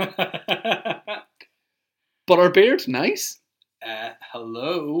shit. But our beard's nice.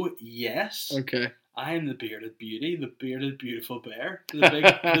 Hello, yes. Okay. I am the bearded beauty, the bearded beautiful bear.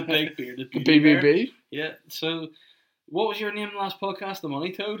 The big bearded beauty BBB? bear. Yeah, so what was your name in the last podcast? The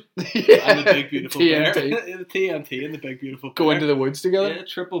Money Toad? Yeah. And the big beautiful bear. TNT. The TNT and the big beautiful bear. Go into the woods together? Yeah,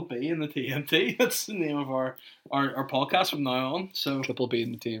 Triple B and the TNT. That's the name of our podcast from now on. So Triple B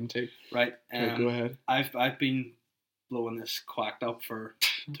and the TMT. right. Okay, go ahead. I've been blowing this quacked up for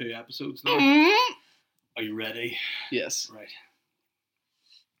 2 episodes now. Are you ready? Yes. Right.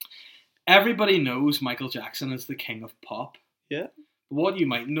 Everybody knows Michael Jackson is the king of pop. Yeah. What you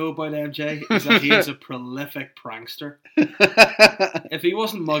might know about MJ is that he is a prolific prankster. If he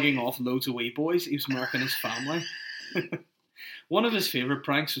wasn't mugging off loads of wee boys, he was murking his family. One of his favourite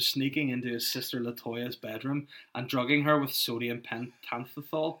pranks was sneaking into his sister Latoya's bedroom and drugging her with sodium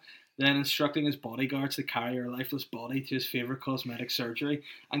pentothal, then instructing his bodyguards to carry her lifeless body to his favourite cosmetic surgery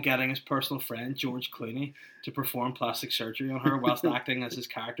and getting his personal friend George Clooney to perform plastic surgery on her whilst acting as his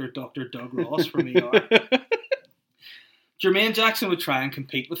character Dr. Doug Ross from ER. Jermaine Jackson would try and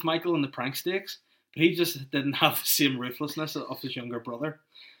compete with Michael in the prank stakes, but he just didn't have the same ruthlessness of his younger brother.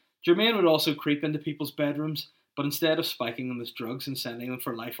 Jermaine would also creep into people's bedrooms, but instead of spiking them with drugs and sending them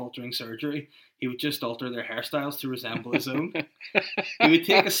for life-altering surgery, he would just alter their hairstyles to resemble his own. He would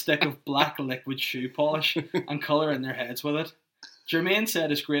take a stick of black liquid shoe polish and colour in their heads with it. Jermaine said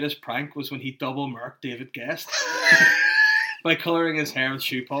his greatest prank was when he double murked David Guest by colouring his hair with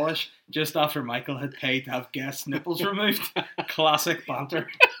shoe polish just after Michael had paid to have Guest's nipples removed. Classic banter.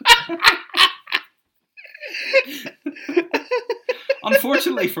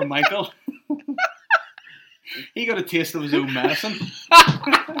 Unfortunately for Michael, he got a taste of his own medicine.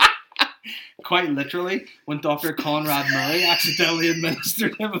 Quite literally, when Dr. Conrad Murray accidentally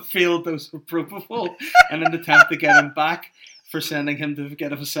administered him a failed dose of propofol in an attempt to get him back for sending him to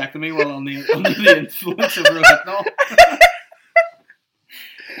get a vasectomy while under the influence of Rohypnol.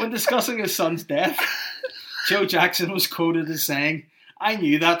 When discussing his son's death, Joe Jackson was quoted as saying, "I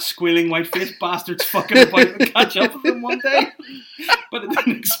knew that squealing white-faced bastard's fucking about to catch up with him one day, but I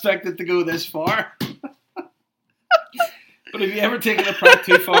didn't expect it to go this far." But have you ever taken a prank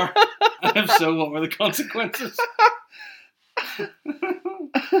too far? And if so, what were the consequences?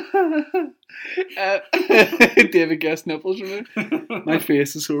 David Guest nipples removed. My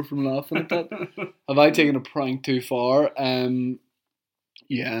face is sore from laughing at that. Have I taken a prank too far?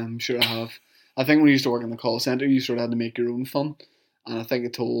 Yeah, I'm sure I have. I think when you used to work in the call centre, you sort of had to make your own fun. And I think I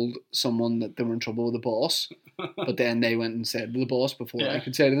told someone that they were in trouble with the boss, but then they went and said to the boss before I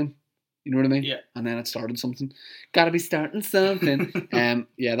could say to them. You know what I mean? Yeah. And then it started something. Gotta be starting something.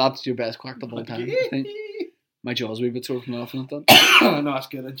 Yeah, that's your best quack of all time, I think. My jaw's a wee bit sore from laughing at that. No, that's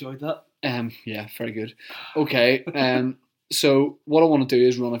good. I enjoyed that. Yeah, very good. Okay. So what I want to do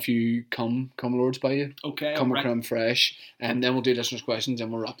is run a few cum lords by you. Okay. Cum or creme fraiche. And then we'll do listeners' questions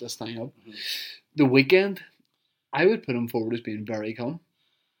and we'll wrap this thing up. Mm-hmm. The Weeknd, I would put him forward as being very cum.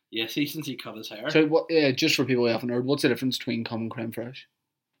 Yeah, see, since he cut his hair. So what? Just for people who haven't heard, what's the difference between cum and creme fraiche?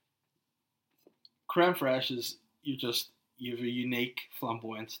 Creme fraiche is you have a unique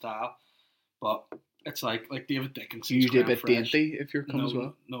flamboyant style, but it's like David Dickinson. You do a bit dainty if you're cum as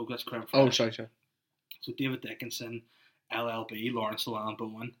well. No, that's creme fraiche. Oh, sorry. So David Dickinson, LLB, Lawrence Llewellyn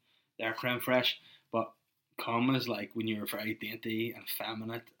Bowen, they're creme fraiche, but cum is like when you're very dainty and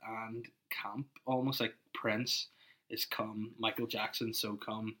feminine and camp, almost like Prince is cum, Michael Jackson so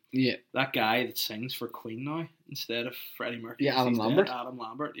cum. Yeah. That guy that sings for Queen now instead of Freddie Mercury. Yeah, Adam Lambert. Adam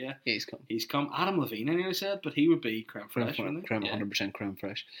Lambert, yeah. He's cum. He's cum. Adam Levine, I nearly said, but he would be creme fraiche. 100% creme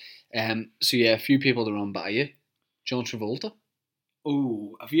fraiche. So yeah, a few people to run by you. John Travolta.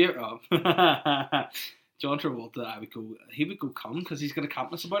 Oh, have you? John Travolta, he would go cum because he's got a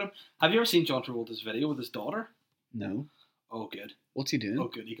campness about him. Have you ever seen John Travolta's video with his daughter? No. Oh, good. What's he doing? Oh,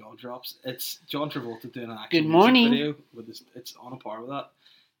 good. He got drops. It's John Travolta doing an actual Good morning video with his. It's on a par with that.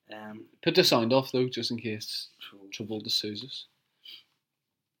 Put the sound off though, just in case Travolta sues us.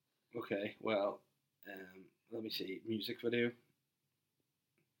 Okay. Well, let me see. Music video.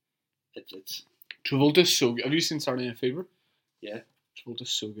 It's Travolta's so good. Have you seen Saturday Night Fever? Yeah.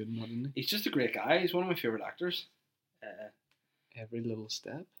 Travolta's so good in that, isn't he? He's just a great guy. He's one of my favourite actors. Every little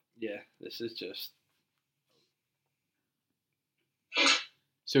step. Yeah. This is just.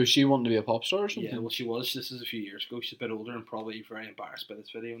 So is she wanting to be a pop star or something? Yeah, well she was. This is a few years ago. She's a bit older and probably very embarrassed by this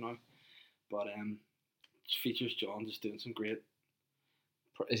video now. But it features John just doing some great...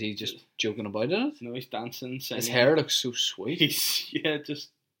 Is he just joking about it? No, he's dancing, singing. His hair looks so sweet. He's, just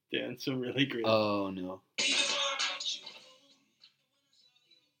doing some really great... Oh no.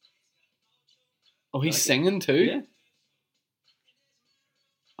 Oh, he's singing too? Yeah.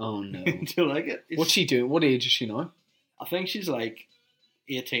 Oh no. Do you like it? What's she doing? What age is she now? I think she's like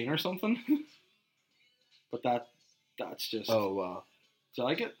 18 or something. But that's just... Oh wow. Do you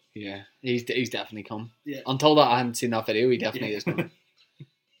like it? Yeah. He's definitely come. Yeah. Until that I hadn't seen that video, he definitely is coming.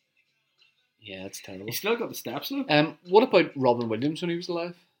 Yeah, it's terrible. He's still got the steps though. What about Robin Williams when he was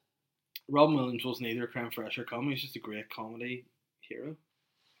alive? Robin Williams wasn't either creme fraiche or cum. He was just a great comedy hero.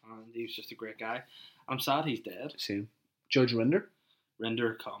 And he was just a great guy. I'm sad he's dead. Same. Judge Rinder?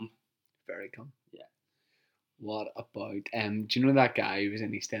 Rinder cum. Very cum. Yeah. What about do you know that guy who was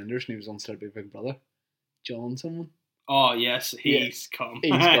in EastEnders and he was on Celebrity Big Brother? John someone? Oh yes, he's come.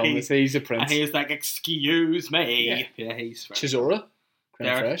 He's come. He's a prince. And he's like, excuse me. Yeah. Yeah, he's Chisora?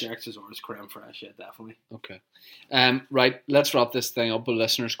 Creme fresh? Derek Chisora's creme fresh, yeah, definitely. Okay. Right, let's wrap this thing up with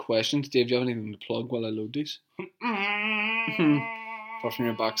listeners' questions. Dave, do you have anything to plug while I load these? Apart from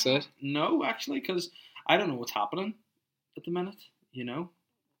your backside? No, actually, because I don't know what's happening at the minute, you know?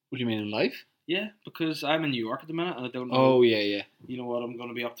 What do you mean in life? Yeah, because I'm in New York at the minute and I don't know Oh, yeah. you know what I'm going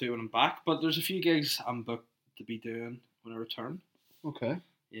to be up to when I'm back. But there's a few gigs I'm booked to be doing when I return. Okay.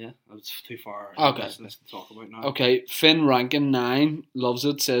 Yeah, it's too far Okay. business to talk about now. Okay, Finn Rankin 9 loves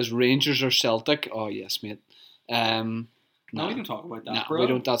it, says Rangers or Celtic. Oh, yes, mate. No, we can talk about that, No, bro. we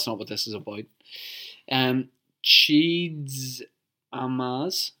don't. That's not what this is about. Cheeds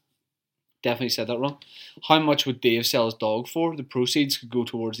Amaz. Definitely said that wrong. How much would Dave sell his dog for? The proceeds could go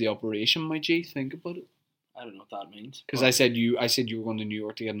towards the operation, my G. Think about it. I don't know what that means. Because I said you were going to New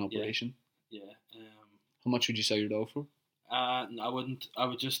York to get an operation. Yeah. How much would you sell your dog for? No, I wouldn't.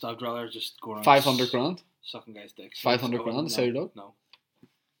 I'd rather just go around 500 grand? sucking guys' dicks. 500 grand to sell your dog? No.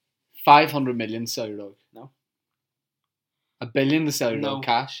 500 million to sell your dog? No. $1 billion to sell your No. dog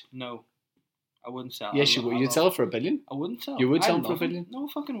cash? No. I wouldn't sell. Yes, you would. You'd sell it for $1 billion? I wouldn't sell. You would sell I him for love $1 billion? No,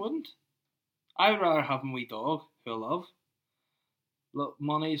 I fucking wouldn't. I'd rather have a wee dog who I love. Look,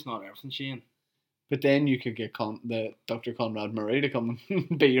 money is not everything, Shane. But then you could get the Dr. Conrad Murray to come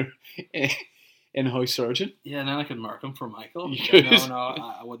and be your in-house surgeon. Yeah, and then I could mark him for Michael. You Yeah, could. No,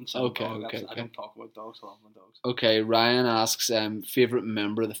 I wouldn't sell Okay, a dog. okay, I don't talk about dogs. I love my dogs. Okay, Ryan asks, favourite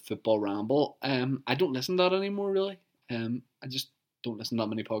member of the Football Ramble. I don't listen to that anymore, really. I just don't listen to that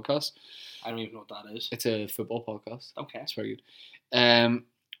many podcasts. I don't even know what that is. It's a football podcast. Okay. It's very good.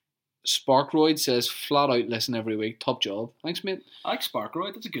 Sparkroyd says, flat out listen every week. Top job. Thanks, mate. I like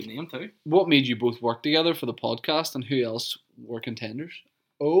Sparkroyd. That's a good name too. What made you both work together for the podcast, and who else were contenders?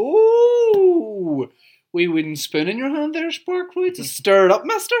 Oh, wee wooden spoon in your hand there, Sparkroyd, to stir it up,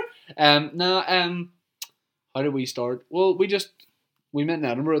 mister. How did we start? Well, we met in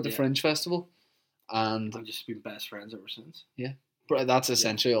Edinburgh at the Fringe Festival, and I've just been best friends ever since. yeah, that's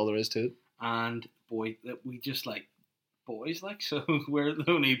essentially all there is to it. And boy, that we just like boys, like, so we're the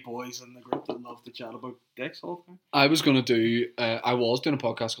only boys in the group that love to chat about dicks all the time. I was doing a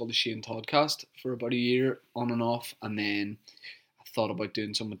podcast called the Shane Toddcast for about a year on and off, and then I thought about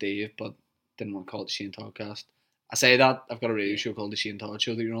doing some with Dave, but didn't want to call it the Shane Toddcast. I say that, I've got a radio show called the Shane Todd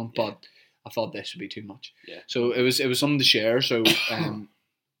Show that you're on, but I thought this would be too much. Yeah. So it was something to share. So when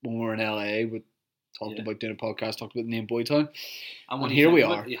we were in LA, we talked about doing a podcast, talked about the name Boytown. And here we do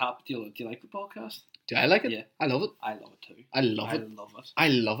are. Do you like the podcast? Do I like it? Yeah. I love it. I love it too. I love it. I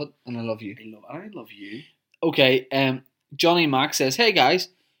love it, and I love you. I love you. Okay, Johnny Mack says, hey guys,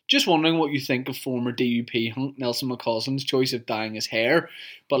 just wondering what you think of former DUP Hunk Nelson McCausland's choice of dyeing his hair,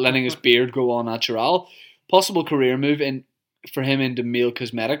 but letting his beard go on natural. Possible career move for him into male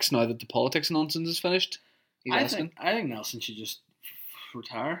cosmetics now that the politics nonsense is finished? He's asking. I think Nelson should just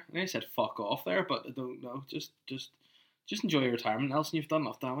retire. I said fuck off there, but I don't know. Just enjoy your retirement, Nelson. You've done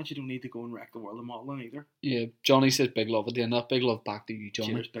enough damage. You don't need to go and wreck the world of modelling either. Yeah, Johnny says big love at the end. That big love back to you,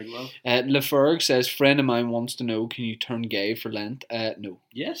 Johnny. Cheers, big love. Leferg says, friend of mine wants to know, can you turn gay for Lent? No.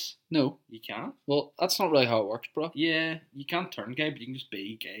 Yes. No. You can. Well, that's not really how it works, bro. Yeah, you can't turn gay, but you can just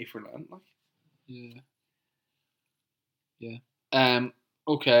be gay for Lent. Like. Yeah.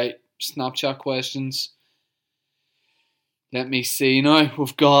 Okay, Snapchat questions. Let me see now.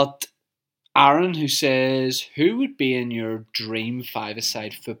 We've got Aaron who says, who would be in your dream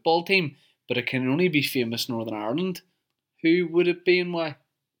five-a-side football team, but it can only be famous Northern Ireland? Who would it be and why?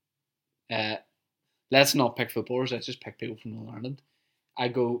 Let's not pick footballers, let's just pick people from Northern Ireland. I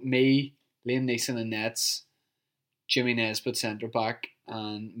go me, Liam Neeson in nets, Jimmy Nesbitt centre back,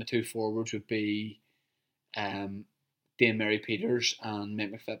 and my two forwards would be Dane Mary Peters and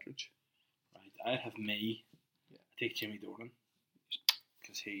Mick McFettridge. Right, I'd have me. I take Jimmy Dornan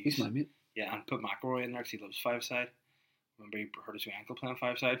because he's my mate. Yeah, and put McElroy in there because he loves five-side. Remember he hurt his ankle playing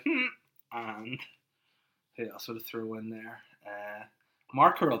five-side. And who else would have throw in there?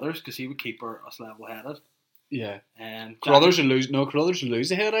 Mark Carruthers because he would keep us level-headed. Yeah. And Carruthers would lose. No, Carruthers would lose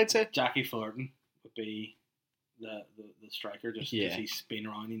the head, I'd say. Jackie Fullerton would be the striker just because he's been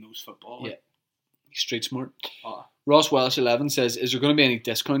around, he knows football. Yeah. He's street smart. Oh. Ross Welsh 11 says, is there going to be any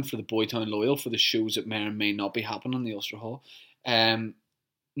discount for the Boytown Loyal for the shows that may or may not be happening in the Ulster Hall?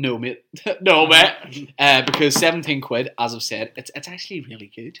 No, mate. No, mate. Because 17 quid, as I've said, it's actually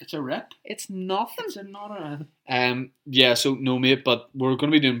really good. It's a rip. It's nothing. It's not a... Yeah, so no, mate, but we're going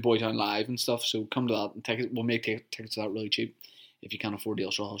to be doing Boytown Live and stuff, so come to that and tickets. We'll make tickets to that really cheap. if you can't afford the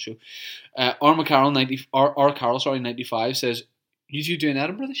Ulster Hall show. R. Carroll 95 says, "You two doing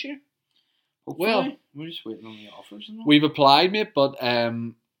Edinburgh this year?" Hopefully. Well, we're just waiting on the offers. And all. we've applied, mate, but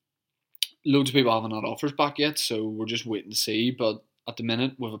loads of people haven't had offers back yet, so we're just waiting to see. But at the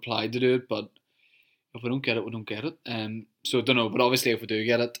minute, we've applied to do it, but if we don't get it, we don't get it. So I don't know, but obviously if we do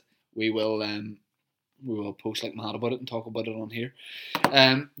get it, we will post like mad about it and talk about it on here.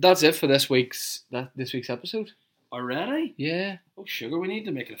 That's it for this week's episode. Already? Yeah. Oh, sugar, we need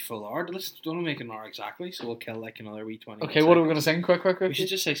to make it a full hour. Let's don't make it an hour exactly, so we'll kill like another wee 20 Okay, what are we going to sing? Quick. We should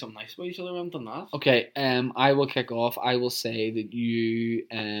just say something nice about each other. We haven't done that. Okay, I will kick off. I will say that you...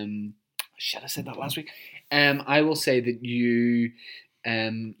 shit, I said that last week. I will say that you...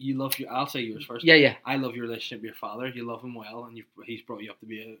 You love your... I'll say yours first. Yeah. I love your relationship with your father. You love him well, and he's brought you up to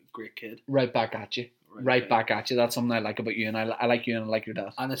be a great kid. Right back at you. Right back at you. That's something I like about you, and I like you, and I like your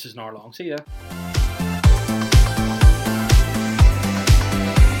dad. And this is an hour long. See ya.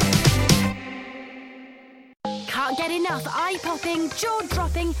 Can't get enough eye-popping,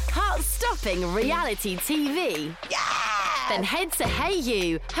 jaw-dropping, heart-stopping reality TV? Then head to Hey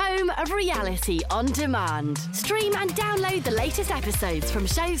You, home of reality on demand. Stream and download the latest episodes from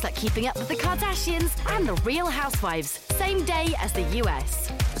shows like Keeping Up with the Kardashians and The Real Housewives, same day as the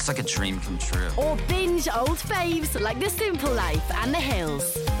US. It's like a dream come true. Or binge old faves like The Simple Life and The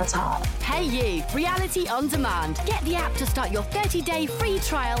Hills. That's all. Hey You, reality on demand. Get the app to start your 30-day free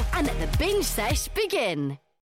trial and let the binge sesh begin.